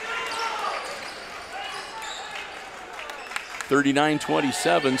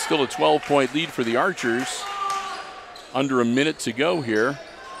 39-27, still a 12-point lead for the Archers. Under a minute to go here.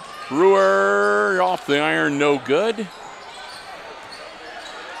 Brewer off the iron, no good.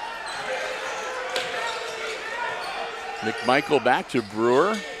 McMichael back to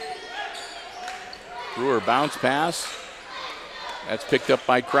Brewer. Brewer bounce pass. That's picked up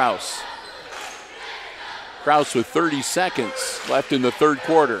by Kraus. Kraus with 30 seconds left in the third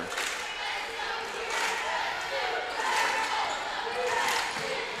quarter.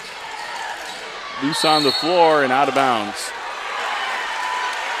 Loose on the floor and out of bounds.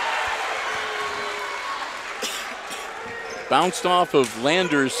 Bounced off of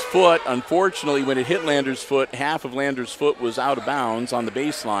Lander's foot. Unfortunately, when it hit Lander's foot, half of Lander's foot was out of bounds on the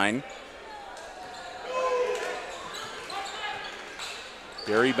baseline.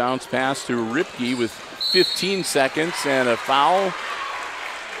 Barry bounce pass to Ripke with 15 seconds and a foul.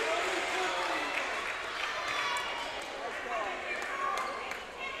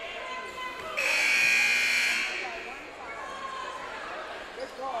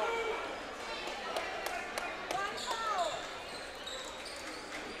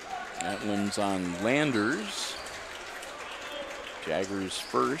 That one's on Landers. Jaggers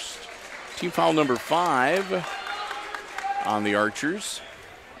first. Team foul number 5 on the Archers.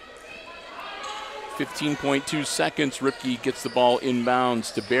 15.2 seconds. Ripke gets the ball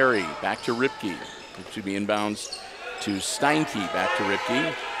inbounds to Barry. Back to Ripke. It should be inbounds to Steinke. Back to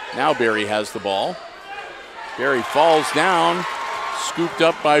Ripke. Now Barry has the ball. Barry falls down. Scooped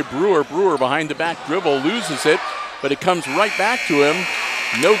up by Brewer. Brewer behind the back dribble. Loses it. But it comes right back to him.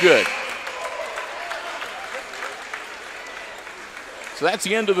 No good. So that's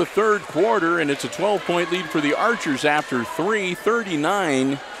the end of the third quarter, and it's a 12-point lead for the Archers after 3,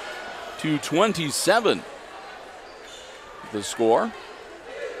 39-27. The score.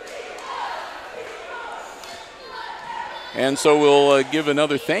 And so we'll give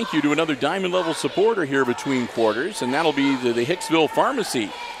another thank you to another Diamond Level supporter here between quarters, and that'll be the Hicksville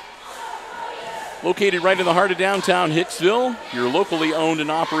Pharmacy. Located right in the heart of downtown Hicksville, your locally owned and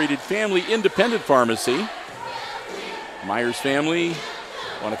operated family independent pharmacy. Myers family,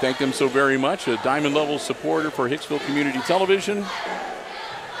 I want to thank them so very much. A Diamond Level supporter for Hicksville Community Television.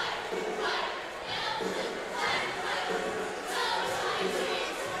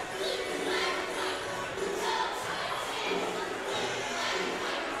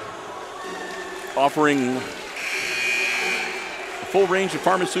 Offering a full range of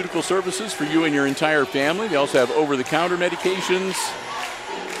pharmaceutical services for you and your entire family. They also have over-the-counter medications,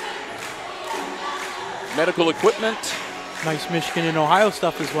 medical equipment. Nice Michigan and Ohio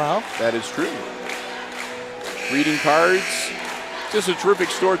stuff as well. That is true. Greeting cards. Just a terrific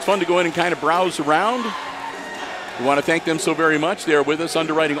store. It's fun to go in and kind of browse around. We want to thank them so very much. They are with us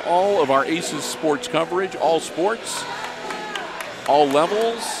underwriting all of our Aces sports coverage, all sports, all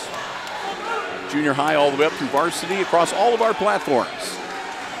levels, junior high all the way up through varsity, across all of our platforms.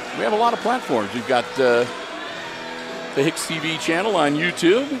 We have a lot of platforms. We've got the HIX-TV channel on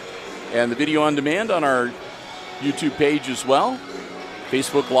YouTube and the video on demand on our YouTube page as well.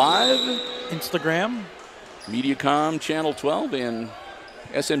 Facebook Live. Instagram. Mediacom Channel 12 and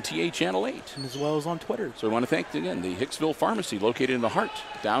SMTA Channel 8. And as well as on Twitter. So I want to thank, again, the Hicksville Pharmacy located in the heart,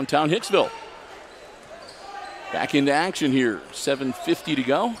 downtown Hicksville. Back into action here. 7:50 to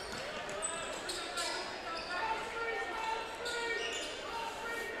go.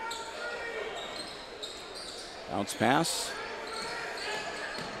 Bounce pass.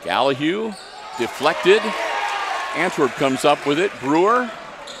 Gallahue deflected. Antwerp comes up with it. Brewer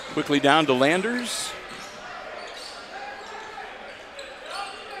quickly down to Landers.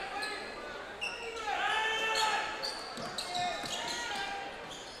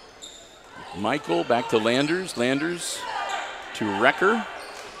 Michael back to Landers. Landers to Recker.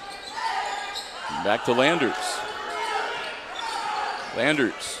 Back to Landers.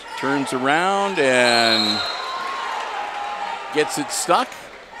 Landers turns around and gets it stuck.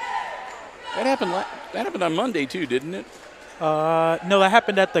 That happened on Monday too, didn't it? No, that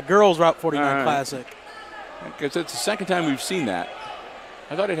happened at the girls' Route 49 Classic. Because it's the second time we've seen that.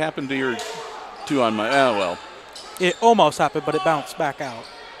 I thought it happened to your two on my. Oh well. It almost happened, but it bounced back out.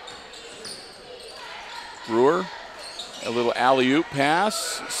 Brewer, a little alley-oop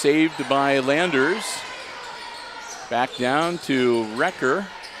pass, saved by Landers. Back down to Recker.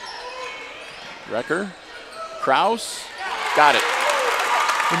 Recker, Kraus, got it.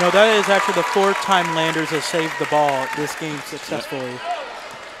 You know, that is actually the 4th time Landers has saved the ball this game successfully. Yep.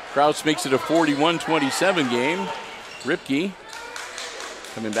 Kraus makes it a 41-27 game. Ripke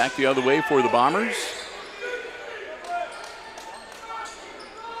coming back the other way for the Bombers.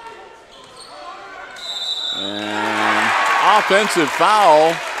 And offensive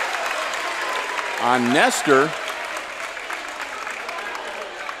foul on Nestor.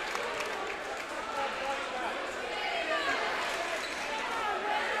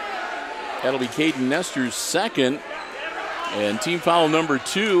 That'll be Caden Nestor's second, and team foul number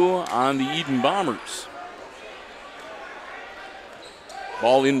 2 on the Edon Bombers.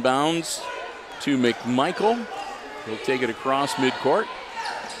 Ball inbounds to McMichael. He'll take it across midcourt.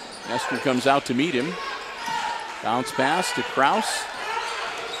 Nestor comes out to meet him. Bounce pass to Kraus.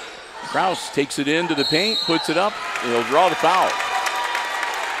 Kraus takes it into the paint, puts it up, and he'll draw the foul.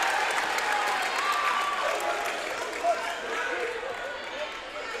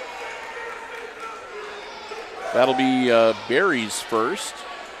 That'll be Barry's first.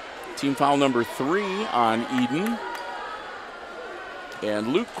 Team foul number 3 on Edon. And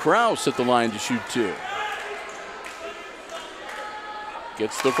Luke Kraus at the line to shoot 2.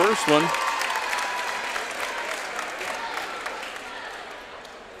 Gets the first one.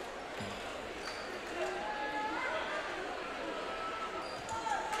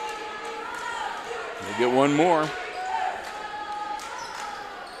 We'll get one more.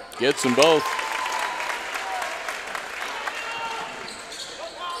 Gets them both.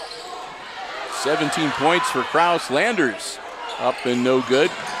 "17 points for Kraus. Landers up and no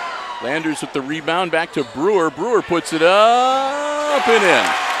good. Landers with the rebound, back to Brewer. Brewer puts it up and in.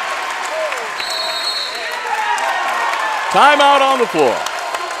 Timeout on the floor.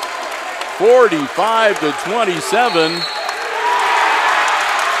 45-27.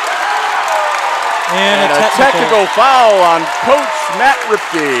 And a technical foul on Coach Matt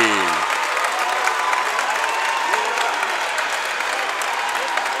Ripke.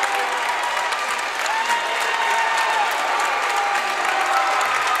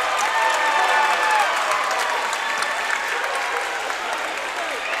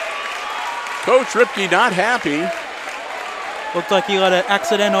 Coach Ripke not happy. Looked like he let an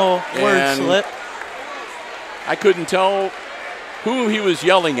accidental word slip. I couldn't tell who he was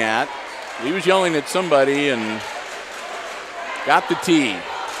yelling at. He was yelling at somebody and got the tee.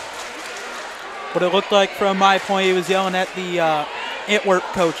 But it looked like from my point he was yelling at the Antwerp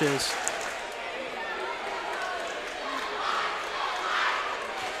coaches.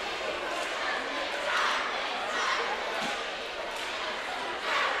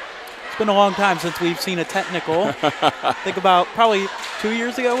 It's been a long time since we've seen a technical. Think about probably 2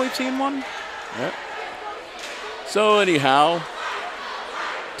 years ago we've seen one. Yep. So anyhow,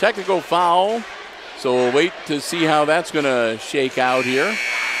 technical foul. So we'll wait to see how that's going to shake out here.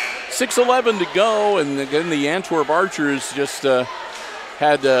 6:11 to go, and again the Antwerp Archers just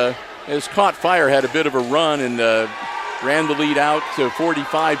has caught fire, had a bit of a run, and ran the lead out to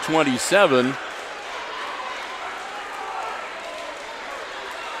 45-27.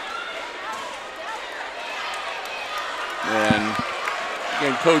 And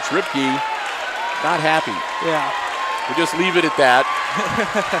again, Coach Ripke not happy. Yeah. We'll just leave it at that.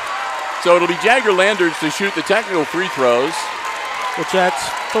 So it'll be Jagger Landers to shoot the technical free throws. Which that's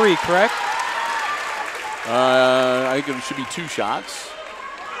 3, correct? I think it should be 2 shots.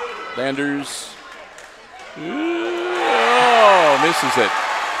 Landers. Oh, misses it.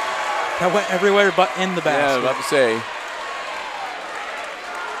 That went everywhere but in the basket. Yeah, about to say.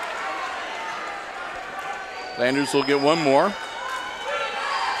 Landers will get one more.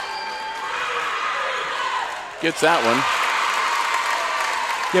 Gets that one.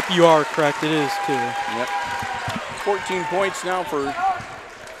 Yep, you are correct. It is 2. Yep. 14 points now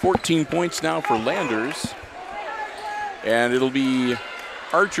for Landers. And it'll be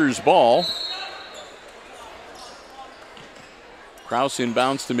Archer's ball. Kraus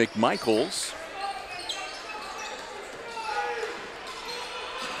inbounds to McMichaels.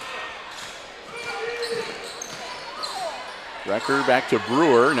 Recker back to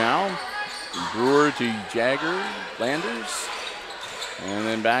Brewer now. Brewer to Jagger, Landers. And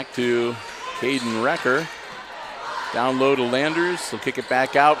then back to Caden Recker. Down low to Landers. He'll kick it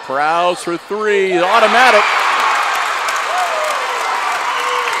back out. Krause for three. Automatic.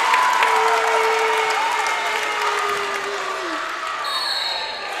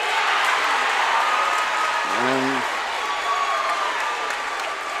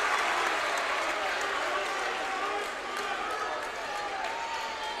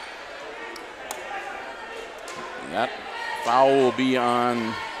 And that foul will be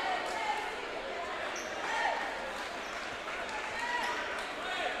on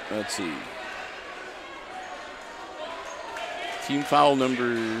let's see. Team foul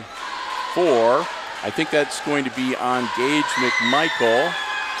number 4. I think that's going to be on Gage McMichael.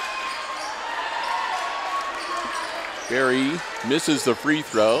 Barry misses the free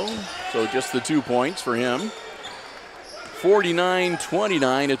throw, so just the 2 points for him.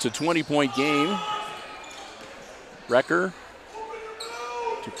 49-29, it's a 20-point game. Recker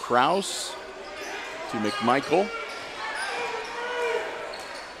to Krause to McMichael.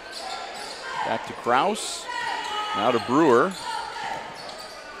 Back to Krause. Now to Brewer.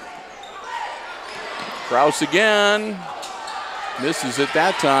 Krause again. Misses it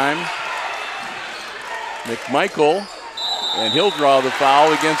that time. McMichael. And he'll draw the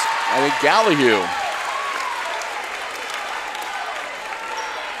foul against, I think, Gallahue.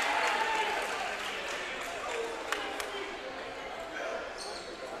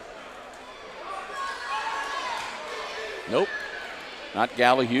 Nope. Not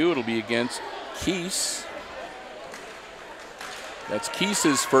Gallahue. It'll be against Keese. That's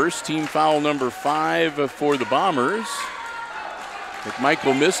Keese's first, team foul number 5 for the Bombers.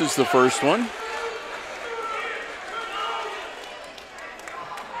 McMichael misses the first one.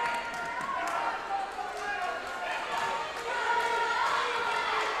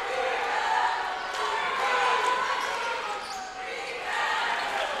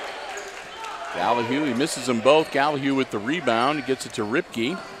 Gallahue, he misses them both. Gallahue with the rebound. He gets it to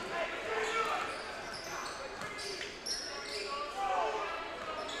Ripke.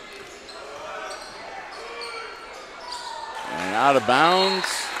 And out of bounds.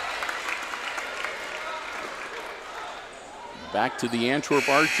 Back to the Antwerp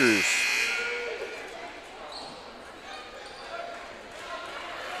Archers.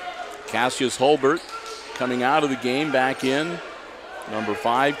 Cassius Holbert coming out of the game, back in. Number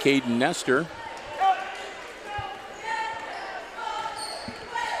 5, Caden Nestor.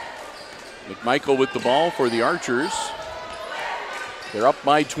 McMichael with the ball for the Archers. They're up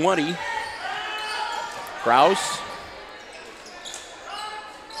by 20. Krause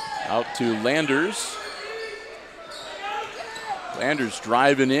out to Landers. Landers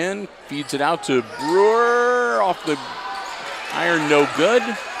driving in, feeds it out to Brewer, off the iron, no good.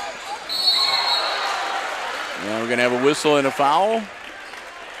 And we're gonna have a whistle and a foul.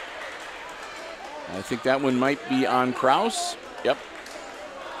 I think that one might be on Krause. Yep.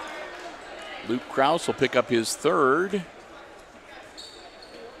 Luke Krause will pick up his third.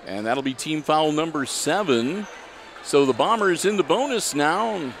 And that'll be team foul number 7. So the Bombers in the bonus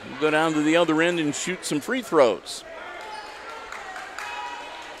now. We'll go down to the other end and shoot some free throws.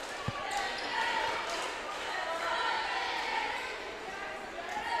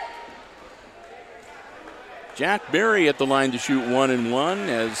 Jack Berry at the line to shoot 1 and 1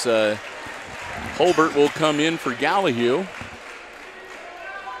 as Holbert will come in for Gallahue.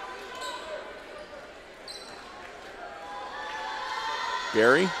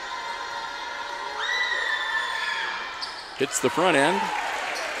 Berry hits the front end.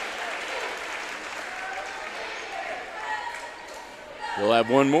 We'll have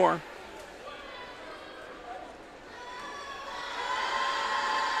one more.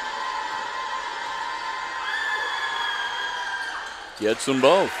 Gets them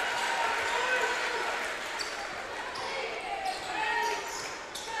both.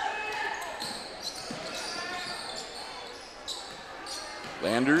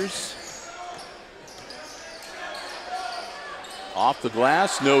 Landers. Off the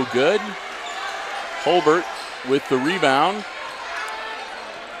glass, no good. Holbert with the rebound.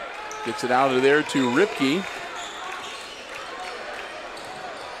 Gets it out of there to Ripke.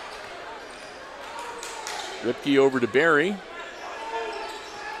 Ripke over to Barry.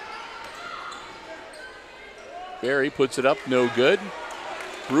 Barry puts it up, no good.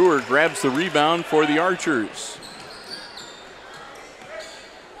 Brewer grabs the rebound for the Archers.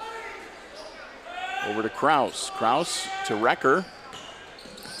 Over to Krause. Krause to Recker.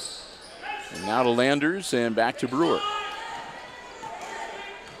 And now to Landers and back to Brewer.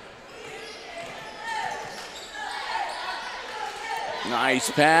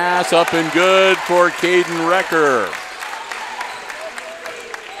 Nice pass, up and good for Caden Recker.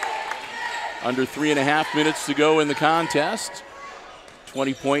 Under 3.5 minutes to go in the contest.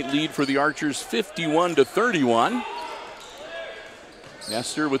 20-point lead for the Archers, 51-31.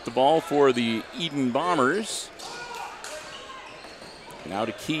 Nestor with the ball for the Edon Bombers. Now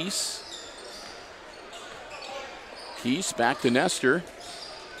to Keese. Keese back to Nestor.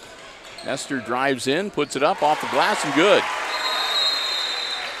 Nestor drives in, puts it up off the glass and good.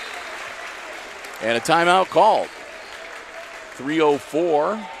 And a timeout called.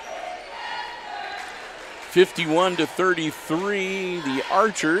 3:04. 51-33, the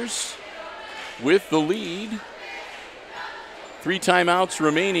Archers with the lead. 3 timeouts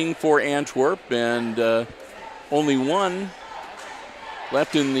remaining for Antwerp, and only one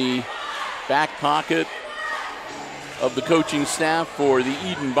left in the back pocket of the coaching staff for the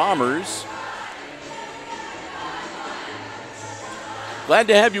Edon Bombers. Glad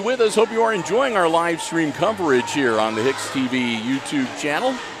to have you with us. Hope you are enjoying our live stream coverage here on the HIX-TV YouTube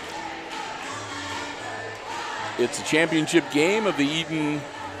channel. It's a championship game of the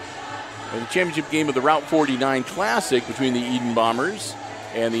championship game of the Route 49 Classic between the Edon Bombers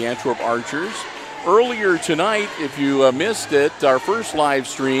and the Antwerp Archers. Earlier tonight, if you missed it, our first live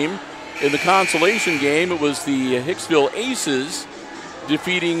stream in the consolation game, it was the Hicksville Aces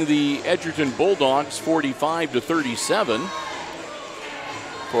defeating the Edgerton Bulldogs 45-37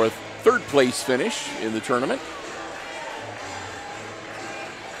 for a third place finish in the tournament.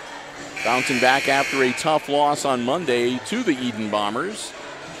 Bouncing back after a tough loss on Monday to the Edon Bombers,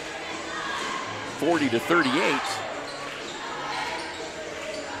 40-38.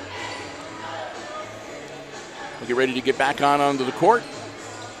 We'll get ready to get back onto the court.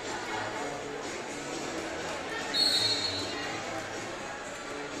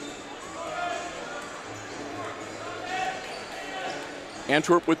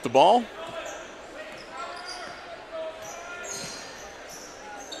 Antwerp with the ball.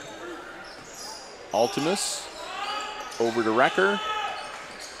 Altimus over to Recker.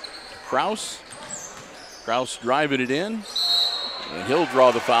 Kraus. Kraus driving it in, and he'll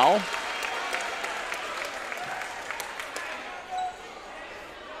draw the foul.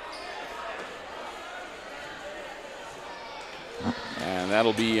 And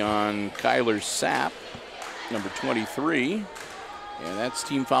that'll be on Kyler Sapp, number 23. And that's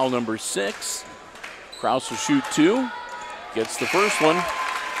team foul number 6. Kraus will shoot 2. Gets the first one.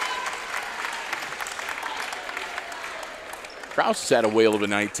 Kraus has had a whale of a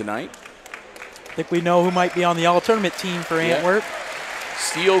night tonight. I think we know who might be on the all-tournament team for Antwerp.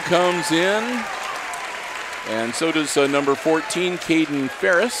 Steele comes in, and so does number 14, Caden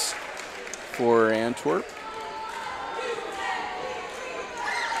Ferris for Antwerp.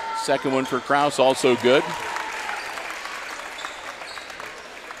 Second one for Kraus, also good.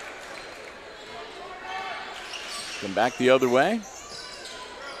 Come back the other way.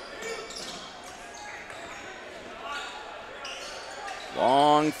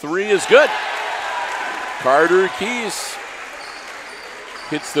 Long 3 is good. Carter Keese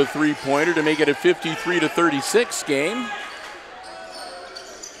hits the 3-pointer to make it a 53-36 game.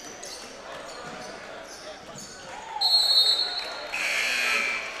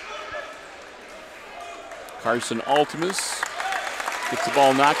 Carson Altimus gets the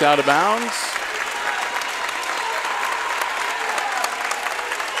ball knocked out of bounds.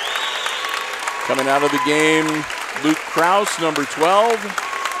 Coming out of the game, Luke Kraus, number 12.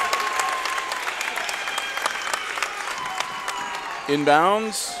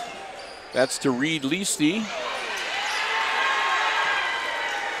 Inbounds. That's to Reed Leasty.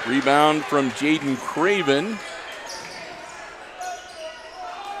 Rebound from Jaden Craven.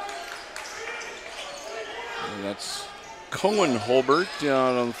 And that's Cohen Holbert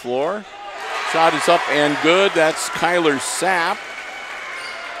down on the floor. Shot is up and good. That's Kyler Sapp.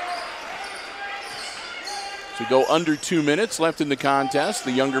 So go under 2 minutes left in the contest.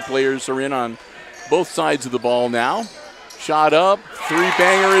 The younger players are in on both sides of the ball now. Shot up,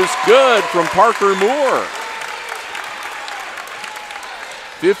 3-banger is good from Parker Moore.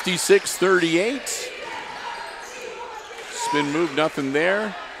 56-38. Spin move, nothing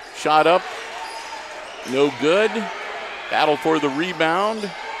there. Shot up, no good. Battle for the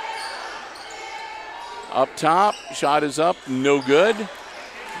rebound. Up top, shot is up, no good.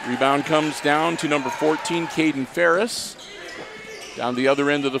 Rebound comes down to number 14, Caden Ferris. Down the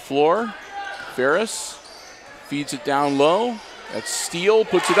other end of the floor. Ferris feeds it down low. That's Steele,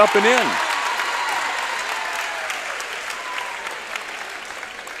 puts it up and in.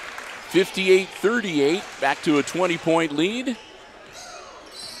 (58-38), back to a 20-point lead.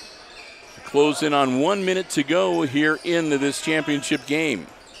 close in on 1 minute to go here in this championship game.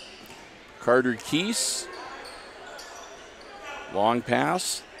 Carter Keese, long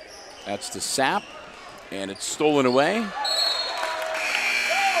pass. That's to Sapp, and it's stolen away.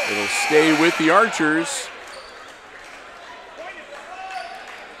 It'll stay with the Archers.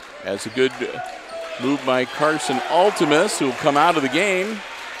 That's a good move by Carson Altimus, who will come out of the game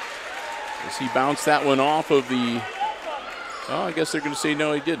as he bounced that one off of the, oh, I guess they're going to say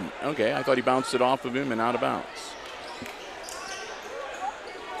no, he didn't. Okay, I thought he bounced it off of him and out of bounds.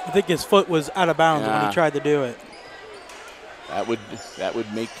 I think his foot was out of bounds when he tried to do it.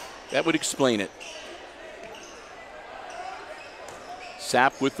 That would explain it.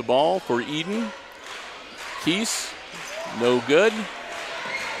 Sapp with the ball for Edon. Keese, no good.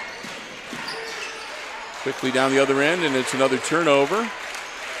 Quickly down the other end, and it's another turnover.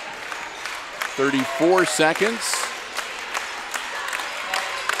 34 seconds.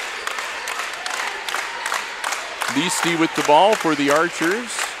 Leasty with the ball for the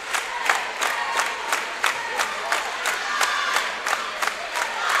Archers.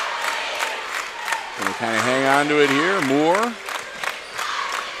 Gonna kind of hang on to it here. Moore.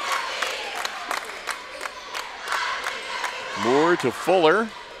 Moore to Fuller.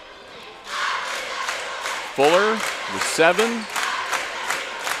 Fuller with 7.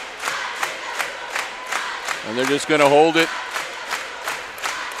 And they're just going to hold it.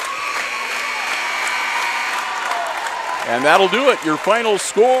 And that'll do it. Your final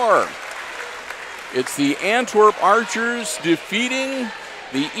score. It's the Antwerp Archers defeating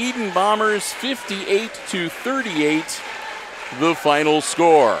the Edon Bombers 58-38, the final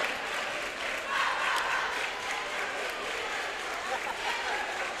score.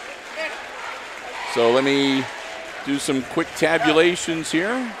 So let me do some quick tabulations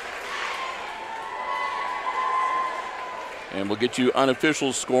here. And we'll get you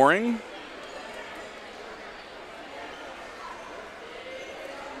unofficial scoring.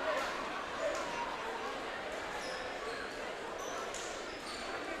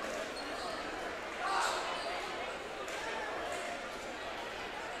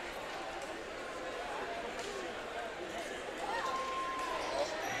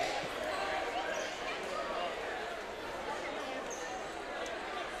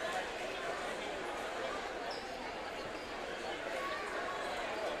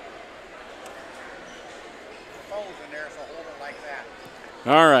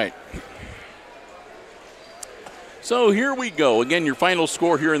 All right. So here we go. Again, your final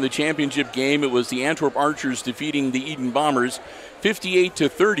score here in the championship game. It was the Antwerp Archers defeating the Edon Bombers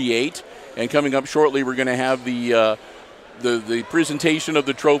 58-38. And coming up shortly, we're going to have the presentation of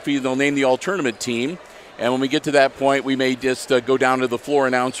the trophy. They'll name the all-tournament team. And when we get to that point, we may just go down to the floor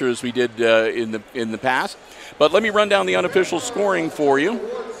announcer as we did in the past. But let me run down the unofficial scoring for you.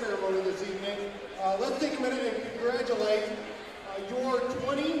 Let's take a minute and congratulate your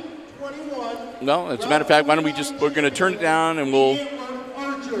 2021. No, as a matter of fact, why don't we we're going to turn it down and we'll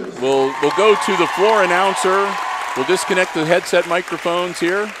go to the floor announcer. We'll disconnect the headset microphones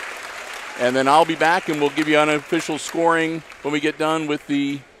here, and then I'll be back and we'll give you unofficial scoring when we get done with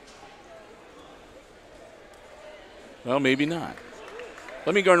the, well, maybe not.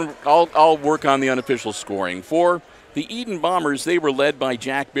 Let me go and I'll work on the unofficial scoring. For the Edon Bombers, they were led by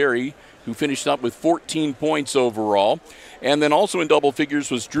Jack Berry, who finished up with 14 points overall. And then also in double figures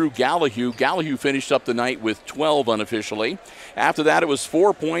was Drew Gallahue. Gallahue finished up the night with 12 unofficially. After that, it was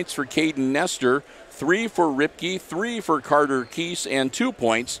 4 points for Caden Nestor, 3 for Ripke, 3 for Carter Keese, and 2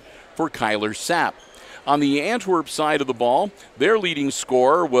 points for Kyler Sapp. On the Antwerp side of the ball, their leading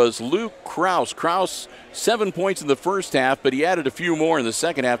scorer was Luke Kraus. Kraus, 7 points in the first half, but he added a few more in the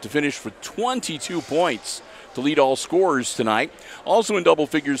second half to finish with 22 points to lead all scorers tonight. Also in double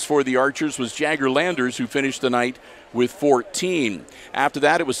figures for the Archers was Jagger Landers, who finished the night with 14. After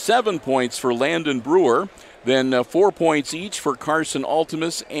that, it was 7 points for Landon Brewer, then 4 points each for Carson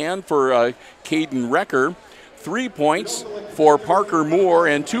Altimus and for Caden Recker, 3 points for Parker Moore,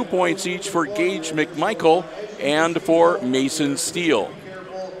 and 2 points each for Gage McMichael and for Mason Steele.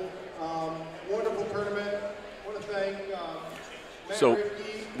 So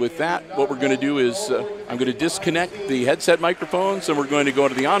with that, what we're going to do is I'm going to disconnect the headset microphones, and we're going to go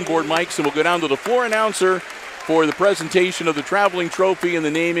to the onboard mics, and we'll go down to the floor announcer for the presentation of the traveling trophy and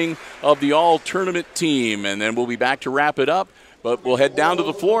the naming of the all-tournament team. And then we'll be back to wrap it up. But we'll head down to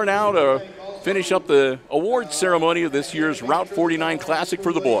the floor now to finish up the award ceremony of this year's Route 49 Classic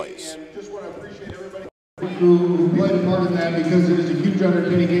for the boys. Just want to appreciate everybody who played a part in that, because it is a huge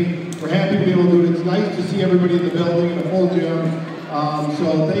undertaking. We're happy to be able to do it. It's nice to see everybody in the building in a full gym.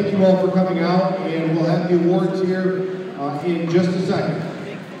 So thank you all for coming out, and we'll have the awards here in just a second.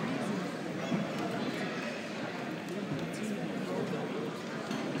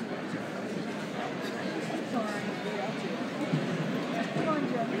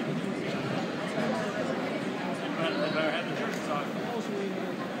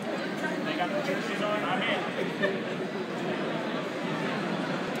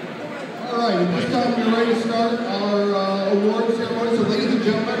 right, at this time we're ready to start our award ceremony. So ladies and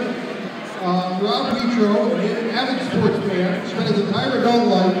gentlemen, Rob Petro, an avid sportsman, spent his entire adult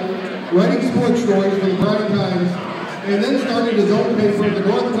life writing sports stories for the Bryan Times, and then started his own paper, the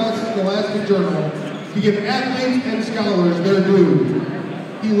Northwest Scholastic Journal, to give athletes and scholars their due.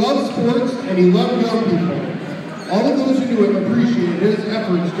 He loved sports and he loved young people. All of those who knew him appreciated his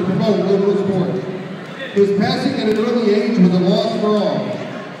efforts to promote local sports. His passing at an early age was a loss for all.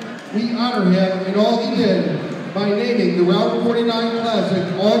 We honor him in all he did by naming the Route 49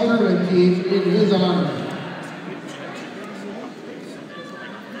 Classic All-Tournament team in his honor.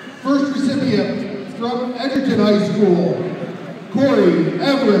 First recipient from Edon High School, Corey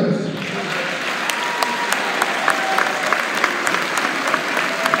Everett.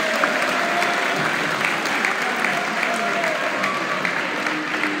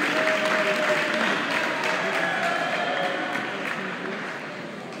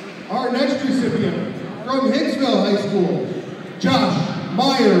 Our next recipient from Hicksville High School, Josh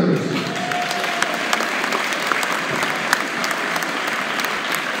Myers.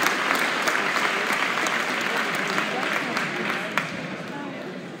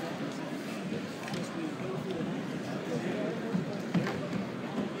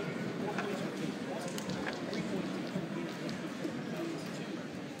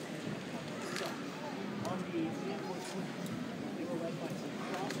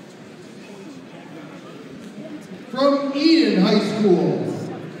 From Edon High School,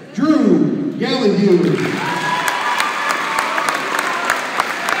 Drew Gallagher.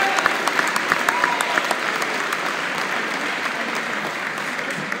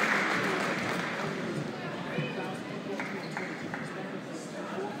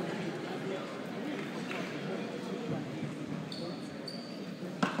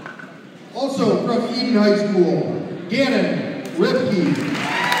 Also from Edon High School, Gannon Ripke.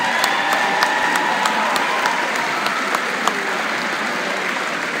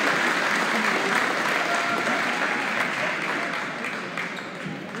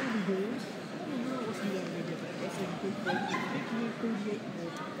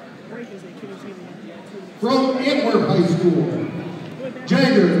 From Antwerp High School,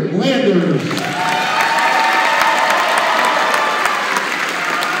 Jagger Landers.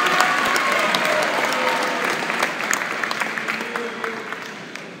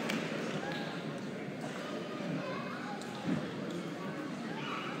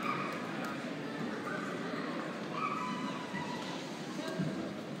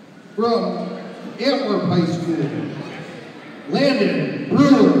 From Antwerp High School, Landon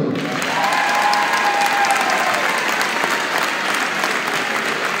Brewer.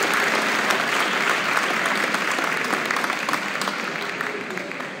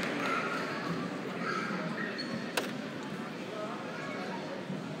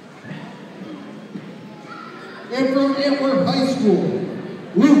 And from Antwerp High School,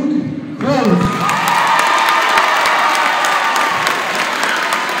 Luke Krause.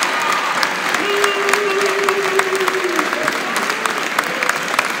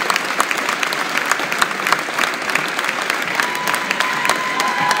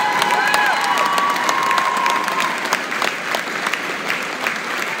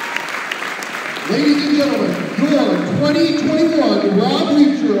 Ladies and gentlemen, your 2021 Rob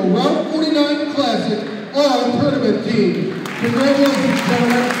Petro Route 49 Classic All-Tournament team. Congratulations,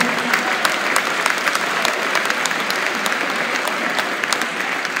 gentlemen.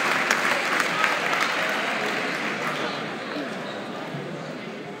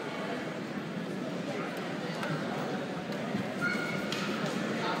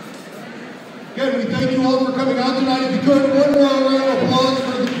 Again, we thank you all for coming out tonight. If you could, one more round of applause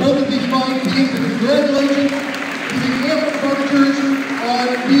for both of these fine teams, and congratulations to the Antwerp Archers on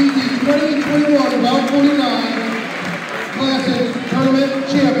being the 2021 Route 49 Classic Tournament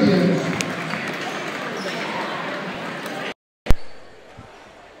champions.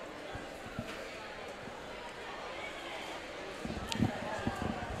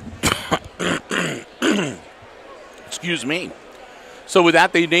 Excuse me. So with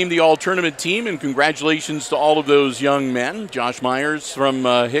that, they named the all-tournament team, and congratulations to all of those young men. Josh Myers from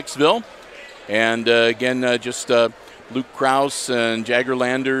Hicksville, and again, Luke Krause and Jagger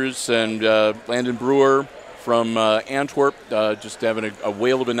Landers and Landon Brewer from Antwerp, just having a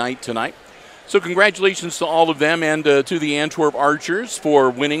whale of a night tonight. So congratulations to all of them, and to the Antwerp Archers for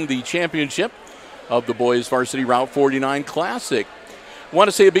winning the championship of the Boys Varsity Route 49 Classic. I want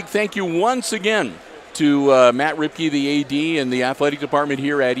to say a big thank you once again to Matt Ripke, the AD, and the athletic department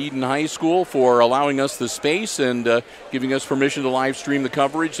here at Edon High School for allowing us the space and giving us permission to live stream the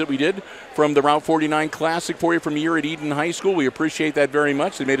coverage that we did from the Route 49 Classic for you from here at Edon High School. We appreciate that very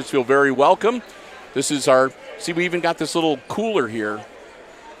much. They made us feel very welcome. This is our, see, we even got this little cooler here. A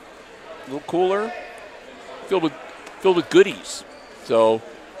little cooler filled with goodies. So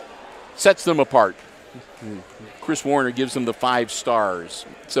sets them apart. Chris Warner gives them the 5 stars.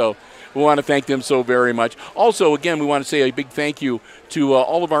 So we want to thank them so very much. Also, again, we want to say a big thank you to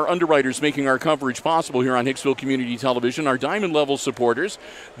all of our underwriters making our coverage possible here on Hicksville Community Television, our Diamond Level supporters,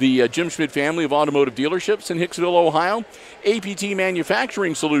 the Jim Schmidt family of automotive dealerships in Hicksville, Ohio, APT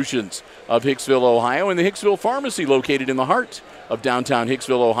Manufacturing Solutions of Hicksville, Ohio, and the Hicksville Pharmacy located in the heart of downtown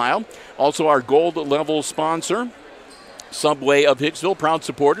Hicksville, Ohio. Also, our Gold Level sponsor, Subway of Hicksville, proud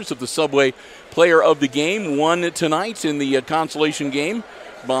supporters of the Subway Player of the Game, won tonight in the consolation game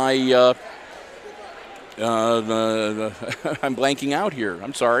by, I'm blanking out here.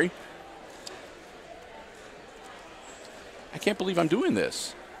 I'm sorry. I can't believe I'm doing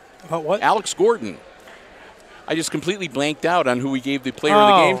this. About what? Alex Gordon. I just completely blanked out on who we gave the player of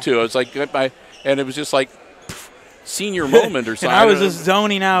the game to. I was like, and it was just like senior moment or something. And I was just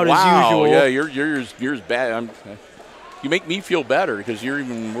zoning out as usual. Yeah, yours bad. You make me feel better because you're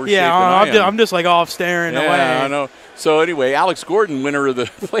even worse shape than I'm just like off staring away. Yeah, I know. So anyway, Alex Gordon, winner of the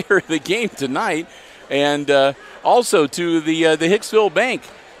player of the game tonight, and also to the Hicksville Bank,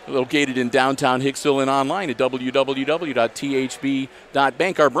 located in downtown Hicksville and online at www.thb.bank.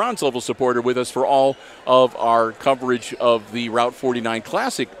 Our bronze level supporter with us for all of our coverage of the Route 49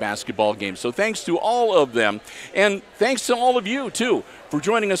 Classic basketball game. So thanks to all of them, and thanks to all of you too for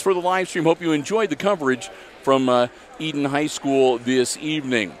joining us for the live stream. Hope you enjoyed the coverage from Edon High School this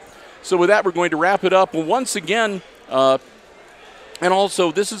evening. So with that, we're going to wrap it up. Well, once again, and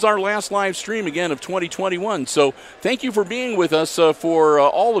also this is our last live stream again of 2021. So thank you for being with us for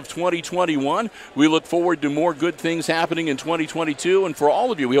all of 2021. We look forward to more good things happening in 2022. And for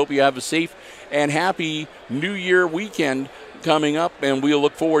all of you, we hope you have a safe and happy New Year weekend coming up, and we'll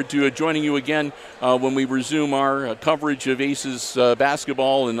look forward to joining you again when we resume our coverage of Aces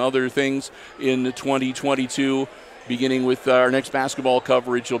basketball and other things in 2022, beginning with our next basketball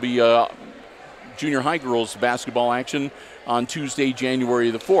coverage. It'll be junior high girls basketball action on Tuesday, January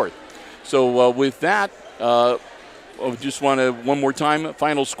the 4th. So with that, I just want to, one more time,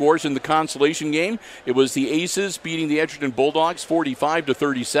 final scores in the consolation game. It was the Aces beating the Edgerton Bulldogs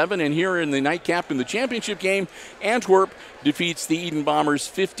 45-37. And here in the nightcap in the championship game, Antwerp defeats the Edon Bombers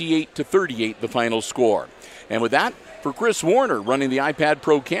 58-38, the final score. And with that, for Chris Warner running the iPad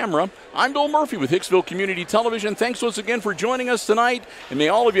Pro camera, I'm Bill Murphy with Hicksville Community Television. Thanks once again for joining us tonight. And may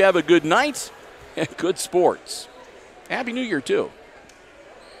all of you have a good night and good sports. Happy New Year, too.